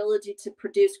its ability to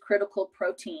produce critical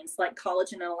proteins like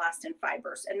collagen and elastin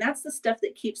fibers. And that's the stuff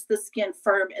that keeps the skin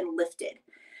firm and lifted.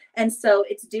 And so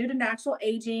it's due to natural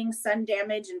aging, sun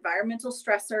damage, environmental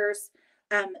stressors.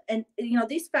 And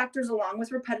these factors, along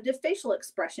with repetitive facial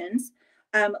expressions,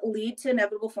 lead to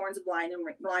inevitable forms of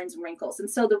lines and wrinkles. And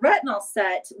so the retinol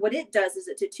set, what it does is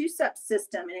it's a two-step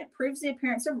system, and it improves the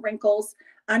appearance of wrinkles,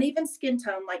 uneven skin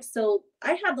tone. Like, so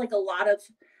I had like a lot of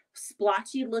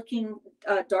splotchy looking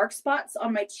dark spots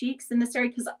on my cheeks in this area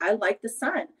because I like the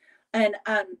sun. And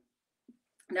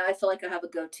now I feel like I have a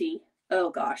goatee. Oh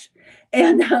gosh.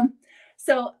 And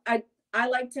so I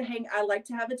like to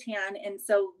have a tan. And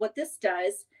so what this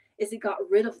does is it got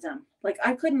rid of them. Like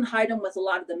I couldn't hide them with a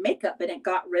lot of the makeup, and it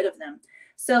got rid of them.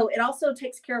 So it also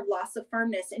takes care of loss of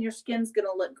firmness, and your skin's going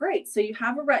to look great. So you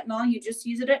have a retinol, you just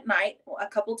use it at night a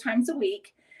couple times a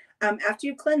week after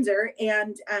your cleanser,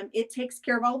 and it takes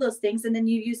care of all those things. And then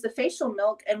you use the facial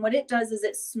milk, and what it does is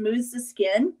it smooths the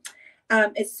skin.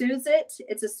 It soothes it.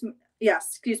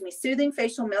 It's soothing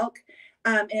facial milk.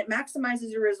 And it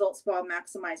maximizes your results while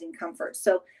maximizing comfort.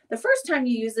 So the first time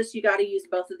you use this, you got to use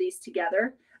both of these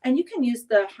together. And you can use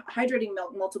the hydrating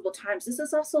milk multiple times. This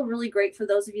is also really great for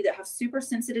those of you that have super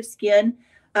sensitive skin,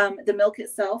 the milk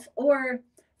itself, or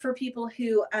for people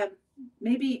who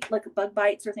maybe like bug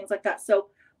bites or things like that. So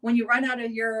when you run out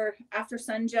of your after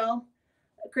sun gel,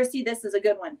 Christy, this is a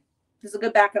good one. This is a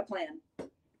good backup plan.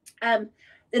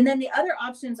 And then the other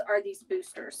options are these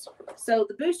boosters. So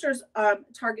the boosters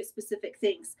target specific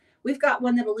things. We've got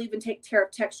one that'll even take care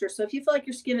of texture. So if you feel like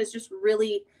your skin is just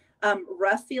really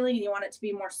rough feeling and you want it to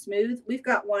be more smooth, we've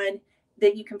got one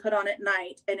that you can put on at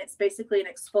night, and it's basically an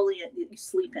exfoliant that you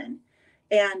sleep in,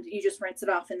 and you just rinse it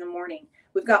off in the morning.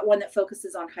 We've got one that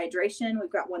focuses on hydration.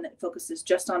 We've got one that focuses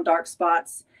just on dark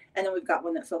spots. And then we've got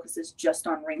one that focuses just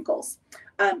on wrinkles.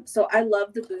 So I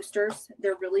love the boosters.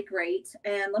 They're really great.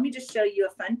 And let me just show you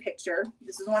a fun picture.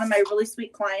 This is one of my really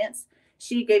sweet clients.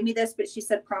 She gave me this, but she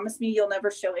said, promise me you'll never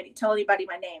tell anybody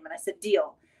my name. And I said,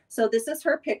 deal. So this is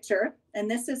her picture.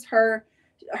 And this is her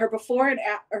before and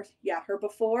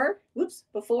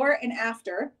before and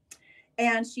after.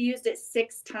 And she used it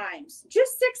 6 times,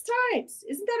 just 6 times.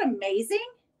 Isn't that amazing?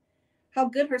 How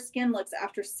good her skin looks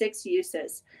after 6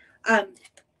 uses.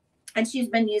 And she's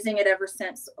been using it ever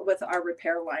since with our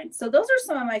repair line. So those are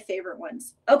some of my favorite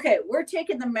ones. Okay, we're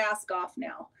taking the mask off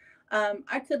now.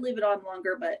 I could leave it on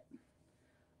longer, but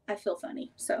I feel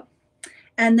funny. So,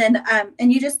 and then,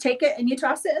 and you just take it and you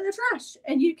toss it in the trash.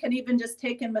 And you can even just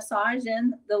take and massage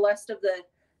in the rest of the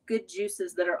good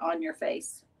juices that are on your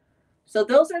face. So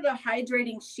those are the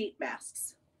hydrating sheet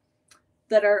masks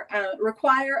that are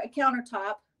require a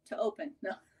countertop to open.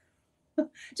 No.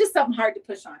 Just something hard to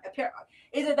push on.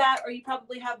 Either that, or you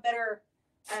probably have better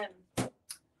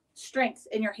strength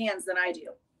in your hands than I do.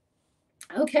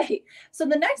 Okay, so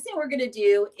the next thing we're going to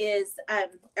do is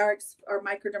our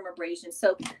microdermabrasion.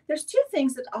 So there's two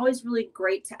things that always really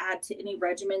great to add to any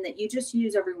regimen that you just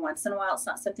use every once in a while. It's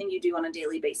not something you do on a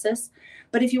daily basis.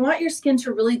 But if you want your skin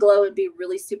to really glow and be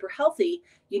really super healthy,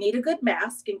 you need a good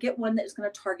mask, and get one that is going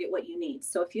to target what you need.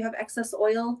 So if you have excess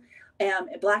oil and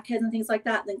blackheads and things like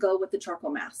that, then go with the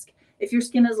charcoal mask. If your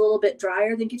skin is a little bit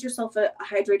drier, then get yourself a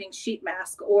hydrating sheet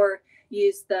mask, or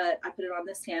use I put it on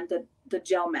this hand, the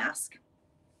gel mask.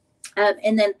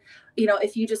 And then,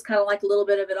 if you just kind of like a little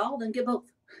bit of it all, then get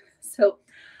both. So,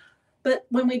 but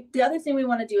the other thing we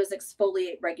want to do is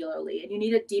exfoliate regularly, and you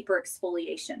need a deeper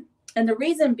exfoliation. And the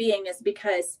reason being is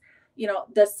because,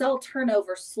 the cell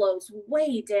turnover slows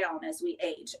way down as we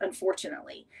age,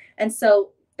 unfortunately. And so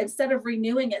instead of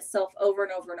renewing itself over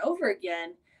and over and over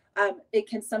again,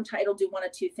 it'll do one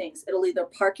of two things. It'll either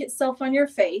park itself on your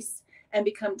face and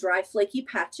become dry, flaky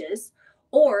patches,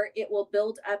 or it will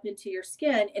build up into your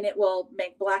skin and it will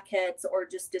make blackheads or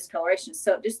just discoloration.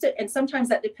 So and sometimes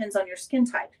that depends on your skin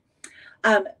type.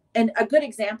 And a good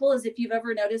example is if you've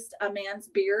ever noticed a man's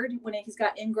beard when he's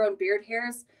got ingrown beard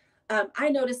hairs. I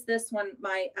noticed this when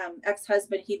my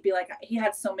ex-husband, he'd be like, he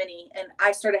had so many, and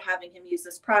I started having him use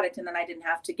this product, and then I didn't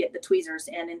have to get the tweezers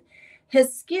in, and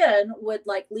his skin would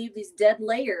like leave these dead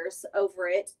layers over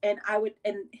it, and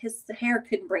his hair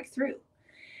couldn't break through.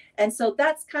 And so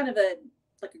that's kind of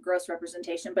like a gross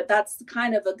representation, but that's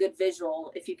kind of a good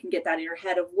visual if you can get that in your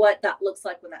head of what that looks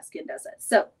like when that skin does it.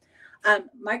 So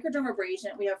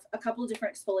microdermabrasion, we have a couple of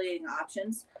different exfoliating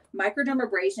options.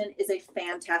 Microdermabrasion is a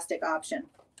fantastic option.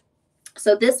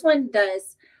 So this one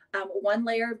does one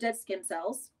layer of dead skin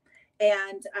cells.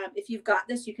 And if you've got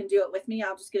this, you can do it with me.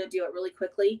 I'm just going to do it really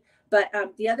quickly. But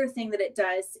the other thing that it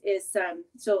does is,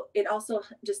 so it also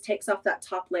just takes off that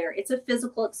top layer. It's a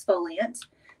physical exfoliant.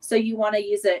 So you want to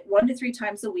use it 1 to 3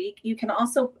 times a week. You can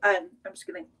also, I'm just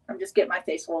getting my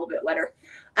face a little bit wetter.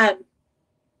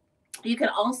 You can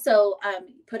also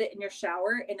put it in your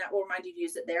shower, and that will remind you to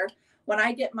use it there. When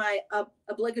I get my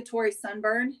obligatory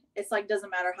sunburn, it's like, doesn't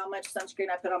matter how much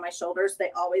sunscreen I put on my shoulders, they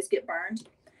always get burned.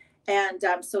 And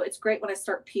so it's great when I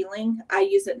start peeling. I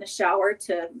use it in the shower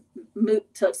to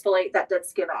exfoliate that dead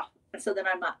skin off. And so then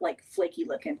I'm not like flaky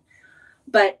looking.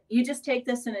 But you just take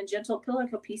this in a gentle peel,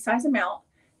 like a pea-sized amount.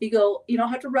 You don't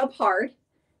have to rub hard.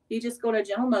 You just go in a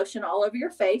gentle motion all over your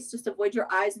face. Just avoid your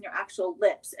eyes and your actual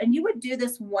lips. And you would do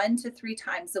this 1 to 3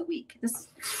 times a week. This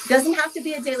doesn't have to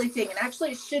be a daily thing. And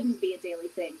actually, it shouldn't be a daily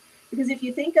thing. Because if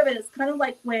you think of it, it's kind of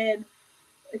like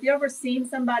if you've ever seen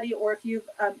somebody, or if you've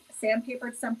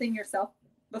sandpapered something yourself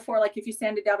before, like if you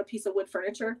sanded down a piece of wood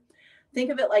furniture, think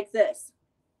of it like this.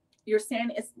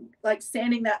 It's like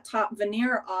sanding that top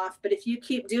veneer off. But if you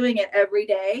keep doing it every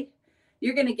day,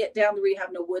 you're going to get down to where you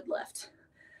have no wood left.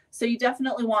 So you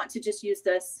definitely want to just use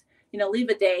this, leave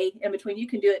a day in between. You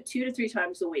can do it 2 to 3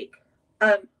 times a week.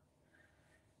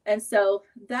 And so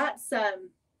that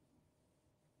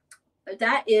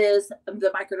is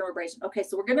the microdermabrasion. Okay,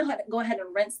 so we're going to go ahead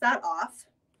and rinse that off.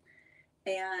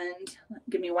 And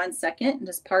give me 1 second, and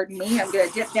just pardon me. I'm going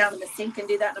to dip down in the sink and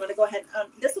do that. And I'm going to go ahead.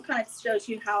 This will kind of shows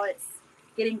you how it's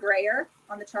getting grayer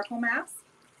on the charcoal mask.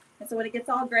 And so when it gets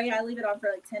all gray, I leave it on for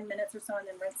like 10 minutes or so and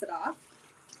then rinse it off.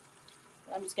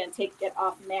 I'm just going to take it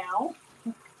off now.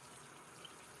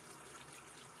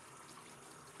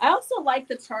 I also like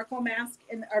the charcoal mask,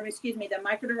 the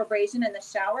microdermabrasion in the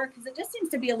shower, because it just seems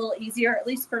to be a little easier, at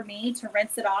least for me, to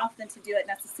rinse it off than to do it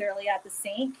necessarily at the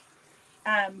sink.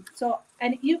 And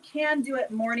you can do it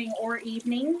morning or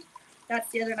evening. That's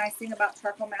the other nice thing about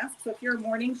charcoal masks. So if you're a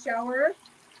morning shower,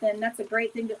 then that's a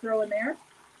great thing to throw in there.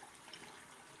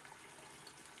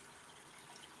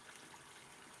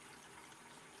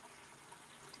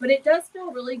 But it does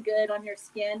feel really good on your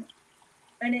skin,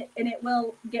 and it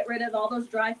will get rid of all those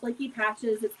dry, flaky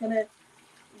patches. It's going to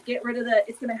get rid of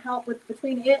it's going to help with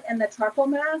between it and the charcoal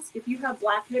mask. If you have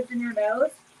blackheads in your nose,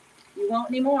 you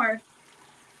won't anymore.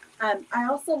 I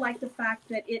also like the fact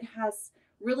that it has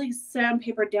really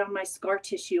sandpapered down my scar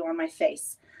tissue on my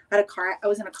face. I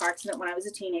was in a car accident when I was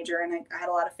a teenager, and I had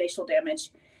a lot of facial damage.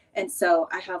 And so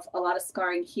I have a lot of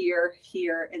scarring here,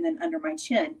 and then under my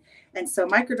chin. And so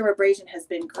microdermabrasion has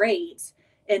been great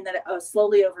in that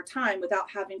slowly over time, without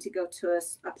having to go to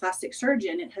a plastic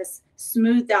surgeon, it has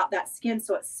smoothed out that skin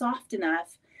so it's soft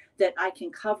enough that I can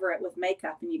cover it with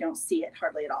makeup and you don't see it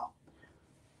hardly at all.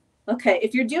 Okay,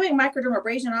 if you're doing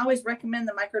microdermabrasion, I always recommend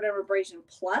the Microdermabrasion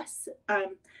Plus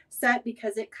set,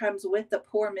 because it comes with the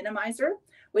pore minimizer,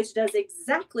 which does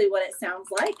exactly what it sounds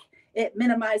like. It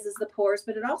minimizes the pores,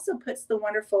 but it also puts the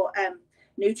wonderful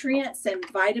nutrients and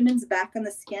vitamins back on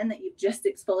the skin that you've just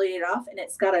exfoliated off. And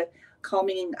it's got a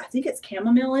calming, I think it's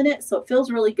chamomile in it. So it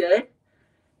feels really good.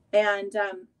 And,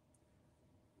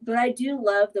 but I do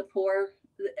love the pore,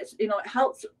 you know, it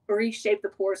helps reshape the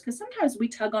pores because sometimes we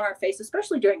tug on our face,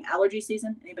 especially during allergy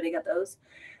season. Anybody got those?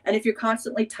 And if you're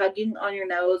constantly tugging on your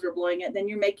nose or blowing it, then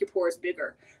you make your pores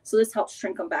bigger. So this helps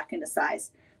shrink them back into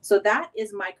size. So that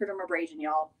is microdermabrasion,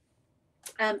 y'all.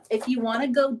 If you want to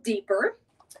go deeper,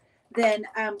 then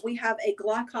we have a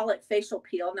glycolic facial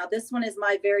peel. Now this one is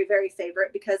my very, very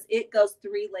favorite because it goes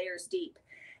 3 layers deep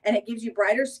and it gives you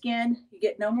brighter skin. You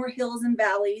get no more hills and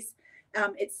valleys.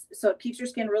 So it keeps your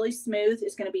skin really smooth.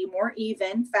 It's going to be more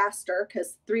even, faster,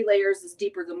 because 3 layers is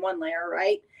deeper than 1 layer,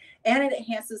 right? And it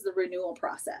enhances the renewal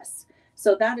process.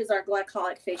 So that is our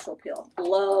glycolic facial peel.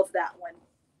 Love that one.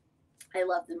 I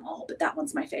love them all, but that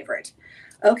one's my favorite.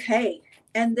 Okay.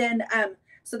 And then,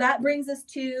 so that brings us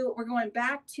to, we're going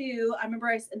back to, I remember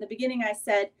in the beginning, I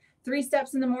said 3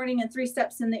 steps in the morning and 3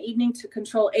 steps in the evening to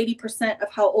control 80%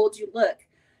 of how old you look.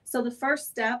 So the first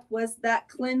step was that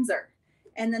cleanser.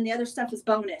 And then the other stuff is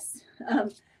bonus.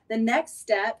 The next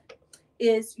step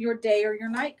is your day or your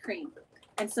night cream.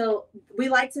 And so we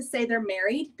like to say they're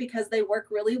married because they work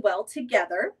really well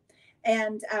together.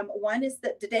 And one is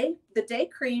that the day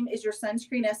cream is your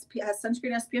sunscreen, has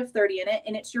sunscreen SPF 30 in it,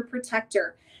 and it's your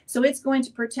protector. So it's going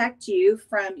to protect you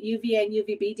from UVA and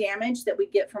UVB damage that we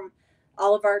get from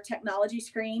all of our technology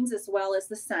screens as well as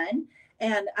the sun.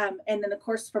 And then of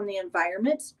course from the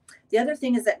environment. The other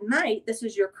thing is at night, this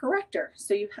is your corrector.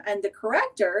 So and the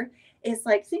corrector is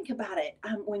like, think about it.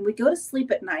 When we go to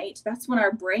sleep at night, that's when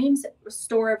our brains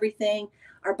store everything.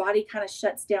 Our body kind of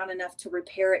shuts down enough to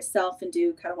repair itself and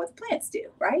do kind of what the plants do,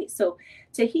 right? So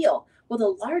to heal. Well,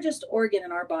 the largest organ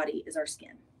in our body is our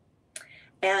skin.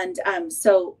 And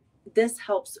so this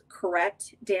helps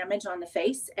correct damage on the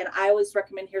face. And I always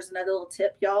recommend, here's another little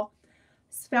tip, y'all.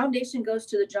 Foundation goes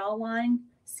to the jawline.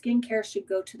 Skincare should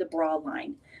go to the brow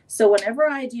line. So whenever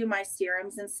I do my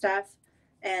serums and stuff,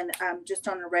 and just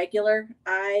on a regular,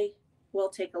 I will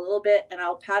take a little bit and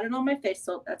I'll pat it on my face.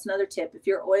 So that's another tip. If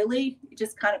you're oily, you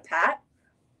just kind of pat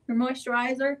your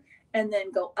moisturizer and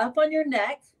then go up on your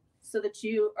neck so that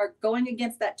you are going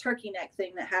against that turkey neck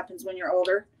thing that happens when you're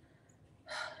older.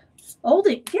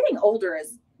 Getting older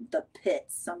is the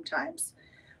pits sometimes.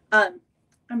 I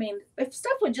mean, if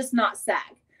stuff would just not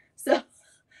sag. So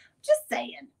just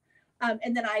saying.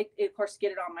 And then I, of course,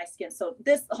 get it on my skin. So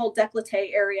this whole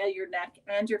décolleté area, your neck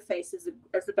and your face is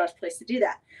the best place to do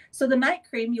that. So the night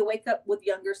cream, you wake up with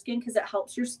younger skin because it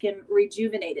helps your skin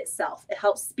rejuvenate itself. It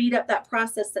helps speed up that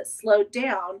process that's slowed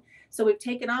down. So we've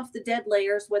taken off the dead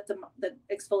layers with the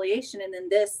exfoliation, and then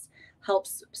this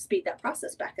helps speed that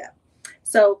process back up.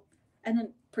 So, and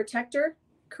then protector,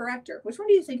 corrector. Which one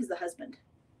do you think is the husband?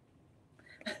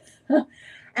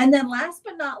 And then last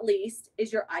but not least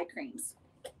is your eye creams.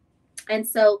 And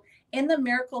so in the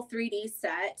Miracle 3D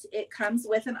set, it comes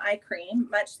with an eye cream,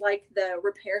 much like the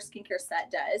Repair Skincare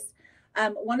set does.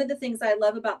 One of the things I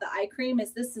love about the eye cream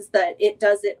is that it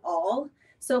does it all.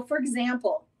 So for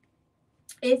example,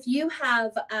 if you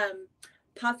have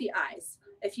puffy eyes,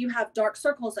 if you have dark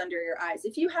circles under your eyes,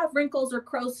 if you have wrinkles or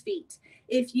crow's feet,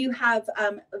 if you have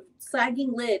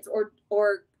sagging lids or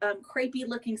crepey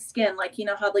looking skin, like, you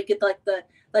know how they get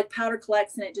like powder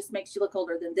collects and it just makes you look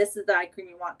older, then this is the eye cream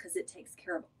you want because it takes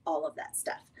care of all of that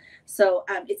stuff. So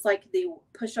it's like the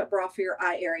push-up bra for your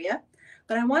eye area.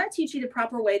 But I want to teach you the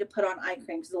proper way to put on eye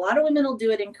cream because a lot of women will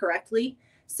do it incorrectly.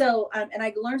 So, and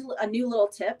I learned a new little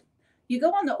tip. You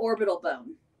go on the orbital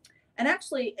bone. And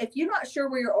actually, if you're not sure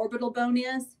where your orbital bone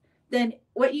is, then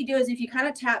what you do is if you kind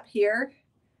of tap here,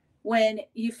 when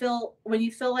you feel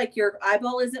like your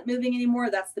eyeball isn't moving anymore,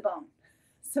 that's the bone.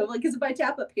 So like, because if I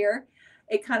tap up here,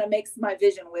 it kind of makes my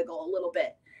vision wiggle a little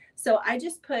bit. So I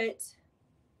just put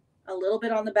a little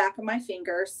bit on the back of my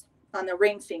fingers, on the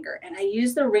ring finger. And I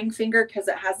use the ring finger because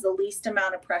it has the least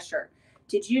amount of pressure.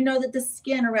 Did you know that the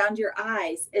skin around your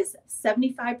eyes is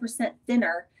 75%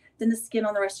 thinner than the skin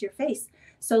on the rest of your face?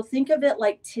 So think of it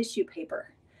like tissue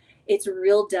paper. It's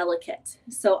real delicate.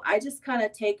 So I just kind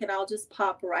of take and I'll just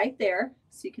pop right there.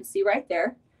 So you can see right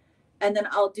there. And then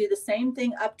I'll do the same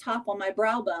thing up top on my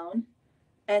brow bone.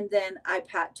 And then I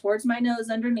pat towards my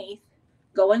nose underneath,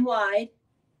 going wide.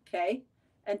 Okay.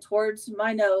 And towards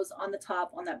my nose on the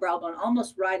top on that brow bone,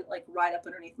 almost right up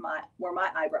underneath where my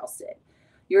eyebrows sit.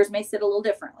 Yours may sit a little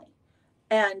differently.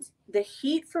 And the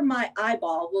heat from my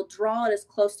eyeball will draw it as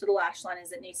close to the lash line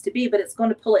as it needs to be, but it's going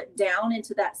to pull it down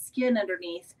into that skin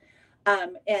underneath,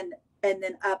 and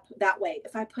then up that way.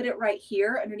 If I put it right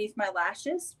here underneath my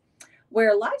lashes,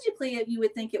 where logically you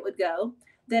would think it would go,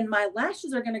 then my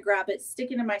lashes are going to grab it, stick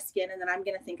it in my skin, and then I'm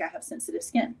going to think I have sensitive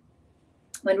skin.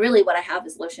 When really what I have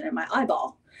is lotion in my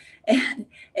eyeball. And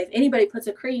if anybody puts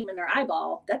a cream in their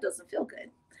eyeball, that doesn't feel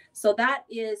good. So that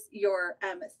is your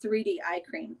 3D eye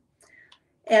cream.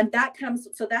 And that comes,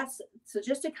 so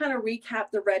just to kind of recap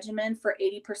the regimen for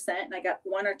 80%, and I got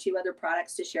 1 or 2 other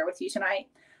products to share with you tonight,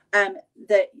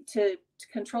 that to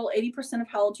control 80% of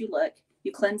how old you look,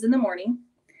 you cleanse in the morning,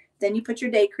 then you put your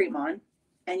day cream on,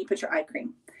 and you put your eye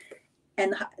cream.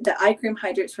 And the eye cream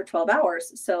hydrates for 12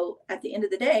 hours. So at the end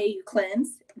of the day, you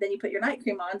cleanse, then you put your night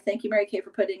cream on. Thank you, Mary Kay,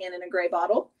 for putting it in a gray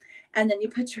bottle. And then you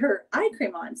put your eye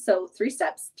cream on. So 3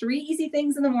 steps, 3 easy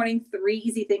things in the morning, 3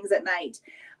 easy things at night.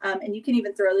 And you can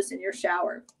even throw this in your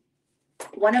shower.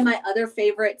 One of my other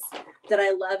favorites that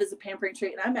I love is a pampering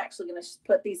treat. And I'm actually going to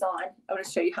put these on. I want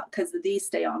to show you how, because these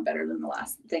stay on better than the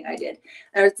last thing I did.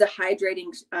 It's the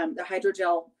hydrating, the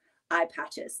hydrogel eye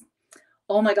patches.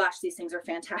 Oh my gosh, these things are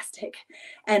fantastic.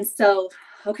 And so,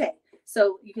 okay,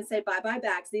 so you can say bye-bye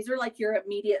bags. These are like your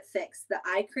immediate fix. The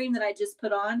eye cream that I just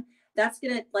put on, that's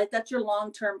your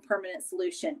long-term permanent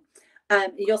solution.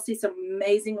 You'll see some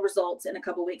amazing results in a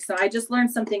couple of weeks. So I just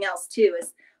learned something else too,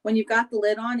 is when you've got the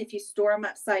lid on, if you store them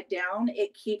upside down,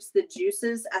 it keeps the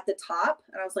juices at the top.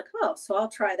 And I was like, oh, so I'll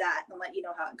try that and let you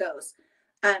know how it goes.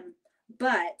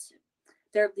 But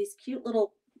they're these cute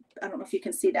little, I don't know if you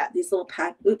can see that, these little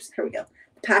oops, here we go.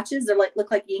 Patches, they're like, look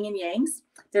like yin and yangs.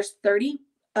 There's 30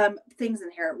 things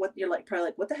in here. What you're like, probably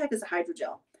like, what the heck is a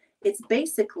hydrogel? It's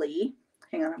basically,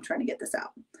 hang on, I'm trying to get this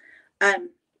out.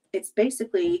 It's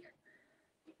basically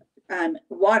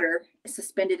water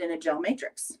suspended in a gel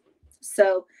matrix.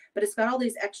 So, but it's got all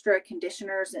these extra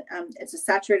conditioners, and it's a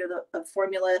saturated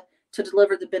formula to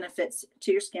deliver the benefits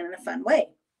to your skin in a fun way.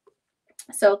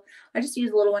 So I just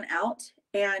use a little one out,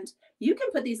 and you can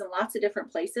put these in lots of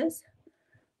different places,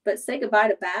 but say goodbye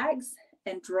to bags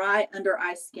and dry under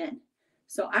eye skin.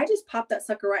 So I just pop that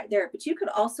sucker right there, but you could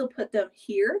also put them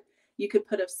here. You could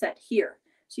put a set here.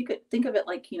 So you could think of it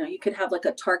like, you could have like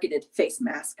a targeted face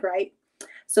mask, right?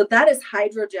 So that is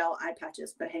hydrogel eye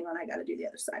patches, but hang on, I got to do the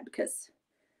other side because,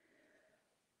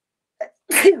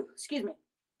 excuse me.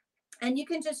 And you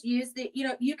can just use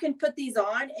you can put these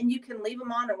on and you can leave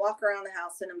them on and walk around the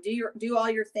house in them, do all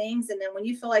your things. And then when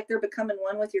you feel like they're becoming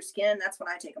one with your skin, that's when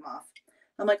I take them off.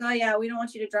 I'm like, oh yeah, we don't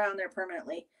want you to dry on there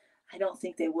permanently. I don't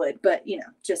think they would, but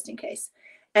just in case.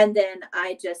 And then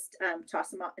I just toss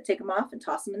them off, take them off and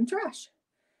toss them in the trash.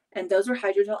 And those are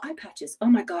hydrogel eye patches. Oh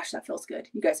my gosh, that feels good.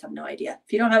 You guys have no idea.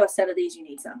 If you don't have a set of these, you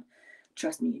need some.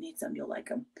 Trust me, you need some. You'll like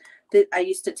them. I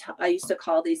used to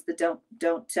call these the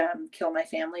don't kill my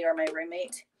family or my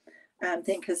roommate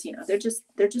thing, because they're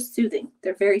just soothing.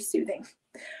 They're very soothing.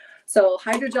 So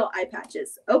hydrogel eye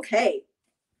patches. Okay.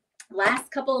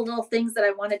 Last couple of little things that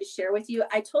I wanted to share with you.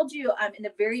 I told you in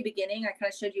the very beginning, I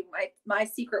kind of showed you my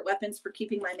secret weapons for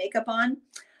keeping my makeup on.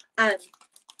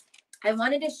 I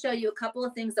wanted to show you a couple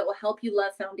of things that will help you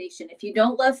love foundation. If you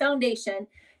don't love foundation,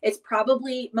 it's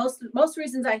probably most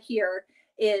reasons I hear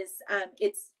is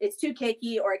it's too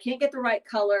cakey, or I can't get the right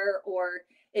color, or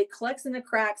it collects in the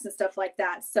cracks and stuff like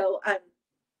that. So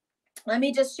let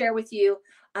me just share with you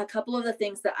a couple of the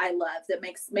things that I love that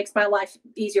makes my life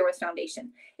easier with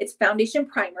foundation. It's foundation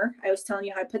primer. I was telling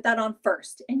you how I put that on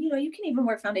first. And you can even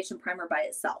wear foundation primer by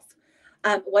itself.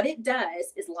 What it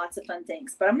does is lots of fun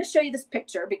things, but I'm going to show you this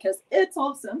picture because it's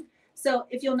awesome. So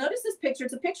if you'll notice this picture,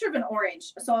 it's a picture of an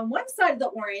orange. So on one side of the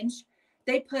orange,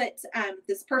 they put,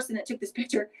 this person that took this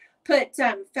picture, put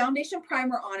foundation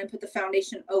primer on and put the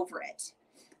foundation over it.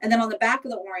 And then on the back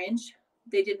of the orange,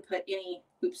 they didn't put any,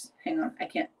 oops, hang on, I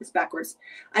can't, it's backwards.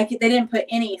 They didn't put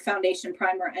any foundation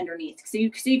primer underneath. So you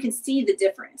can see the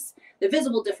difference. The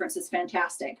visible difference is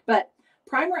fantastic, but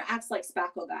primer acts like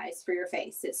spackle, guys, for your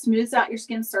face. It smooths out your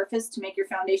skin surface to make your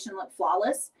foundation look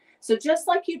flawless. So just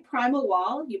like you prime a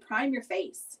wall, you prime your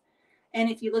face. And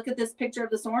if you look at this picture of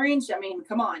this orange, I mean,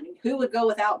 come on, who would go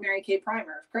without Mary Kay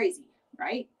primer? Crazy,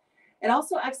 right? It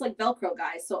also acts like Velcro,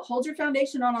 guys. So it holds your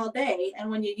foundation on all day. And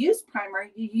when you use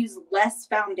primer, you use less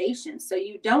foundation, so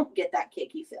you don't get that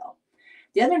cakey feel.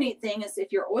 The other neat thing is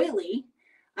if you're oily,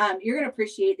 you're going to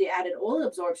appreciate the added oil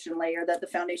absorption layer that the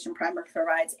foundation primer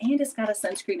provides. And it's got a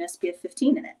sunscreen SPF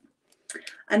 15 in it.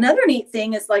 Another neat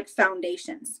thing is like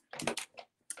foundations.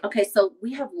 Okay, so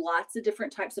we have lots of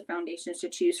different types of foundations to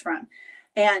choose from.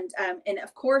 And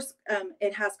of course,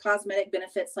 it has cosmetic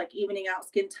benefits like evening out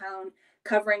skin tone,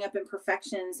 covering up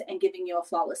imperfections, and giving you a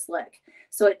flawless look.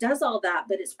 So it does all that,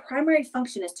 but its primary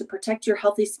function is to protect your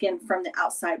healthy skin from the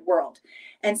outside world.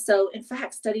 And so, in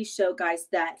fact, studies show, guys,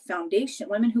 that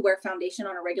women who wear foundation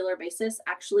on a regular basis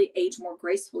actually age more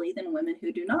gracefully than women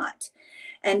who do not.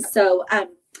 And so,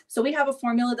 so we have a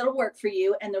formula that'll work for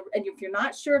you. And if you're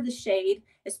not sure of the shade,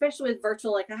 especially with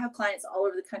virtual, like I have clients all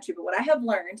over the country, but what I have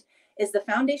learned is the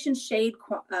foundation shade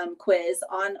quiz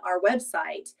on our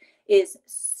website is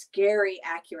scary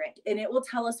accurate, and it will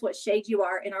tell us what shade you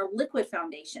are in our liquid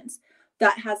foundations.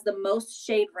 That has the most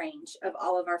shade range of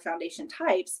all of our foundation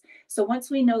types. So once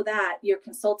we know that, your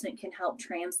consultant can help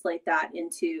translate that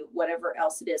into whatever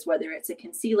else it is, whether it's a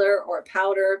concealer or a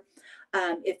powder.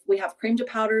 If we have cream to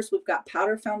powders, we've got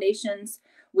powder foundations.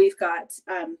 We've got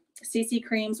CC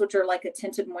creams, which are like a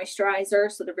tinted moisturizer.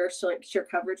 So they're very sheer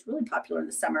coverage, really popular in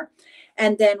the summer.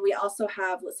 And then we also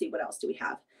have, let's see, what else do we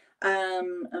have?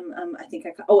 I think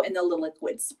and the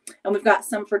liquids. And we've got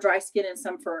some for dry skin and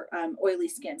some for oily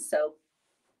skin. So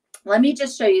let me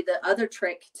just show you the other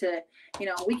trick to,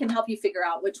 we can help you figure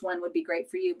out which one would be great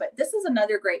for you. But this is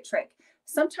another great trick.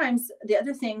 Sometimes the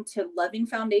other thing to loving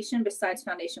foundation besides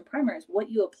foundation primer is what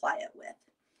you apply it with.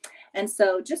 And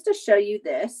so just to show you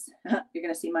this, you're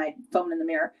going to see my phone in the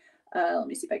mirror. Let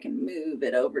me see if I can move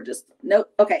it over.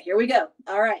 Nope. Okay, here we go.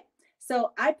 All right.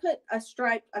 So I put a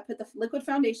stripe, I put the liquid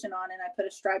foundation on, and I put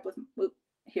a stripe with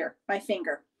here, my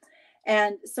finger.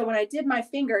 And so when I did my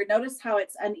finger, notice how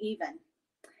it's uneven.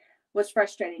 What's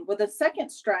frustrating? Well, the second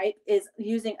stripe is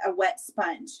using a wet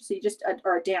sponge. So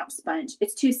or a damp sponge.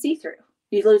 It's too see-through.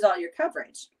 You lose all your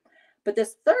coverage. But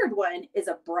this third one is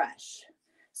a brush.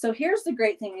 So here's the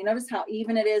great thing. You notice how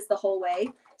even it is the whole way.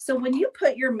 So when you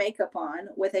put your makeup on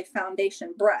with a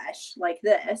foundation brush like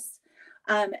this,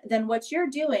 then what you're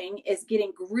doing is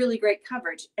getting really great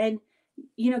coverage. And,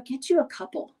 get you a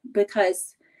couple,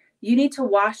 because you need to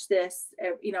wash this.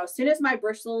 As soon as my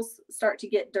bristles start to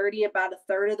get dirty about a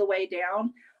third of the way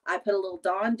down, I put a little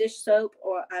Dawn dish soap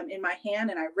in my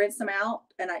hand, and I rinse them out,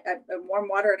 and I warm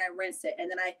water, and I rinse it. And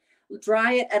then I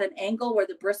dry it at an angle where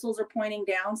the bristles are pointing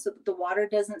down so that the water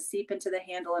doesn't seep into the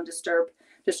handle and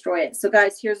destroy it. So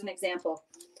guys, here's an example.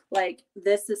 Like,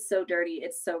 this is so dirty.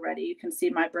 It's so ready. You can see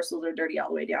my bristles are dirty all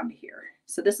the way down to here.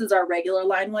 So this is our regular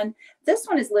line one. This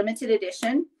one is limited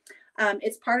edition.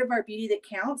 It's part of our Beauty That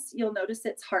Counts. You'll notice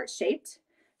it's heart-shaped.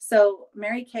 So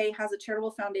Mary Kay has a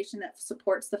charitable foundation that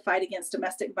supports the fight against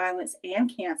domestic violence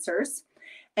and cancers.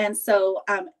 And so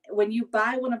when you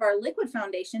buy one of our liquid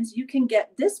foundations, you can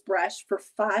get this brush for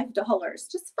 $5,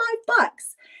 just $5.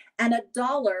 And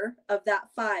 $1 of that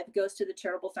 $5 goes to the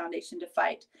charitable foundation to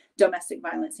fight domestic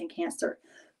violence and cancer.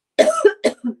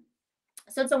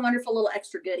 So it's a wonderful little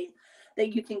extra goodie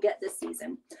that you can get this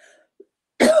season.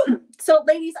 So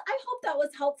ladies, I hope that was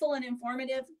helpful and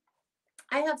informative.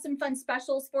 I have some fun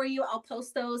specials for you. I'll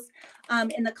post those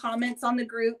in the comments on the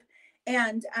group.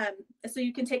 And so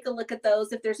you can take a look at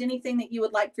those if there's anything that you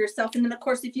would like for yourself. And then, of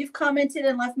course, if you've commented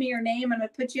and left me your name, I'm going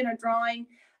to put you in a drawing.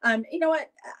 You know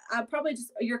what? I'll probably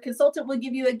your consultant will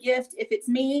give you a gift. If it's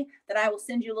me, then I will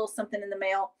send you a little something in the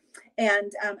mail.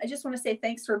 And I just want to say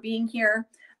thanks for being here.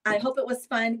 I hope it was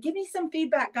fun. Give me some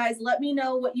feedback, guys. Let me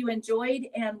know what you enjoyed,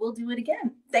 and we'll do it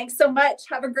again. Thanks so much.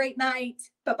 Have a great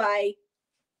night. Bye-bye.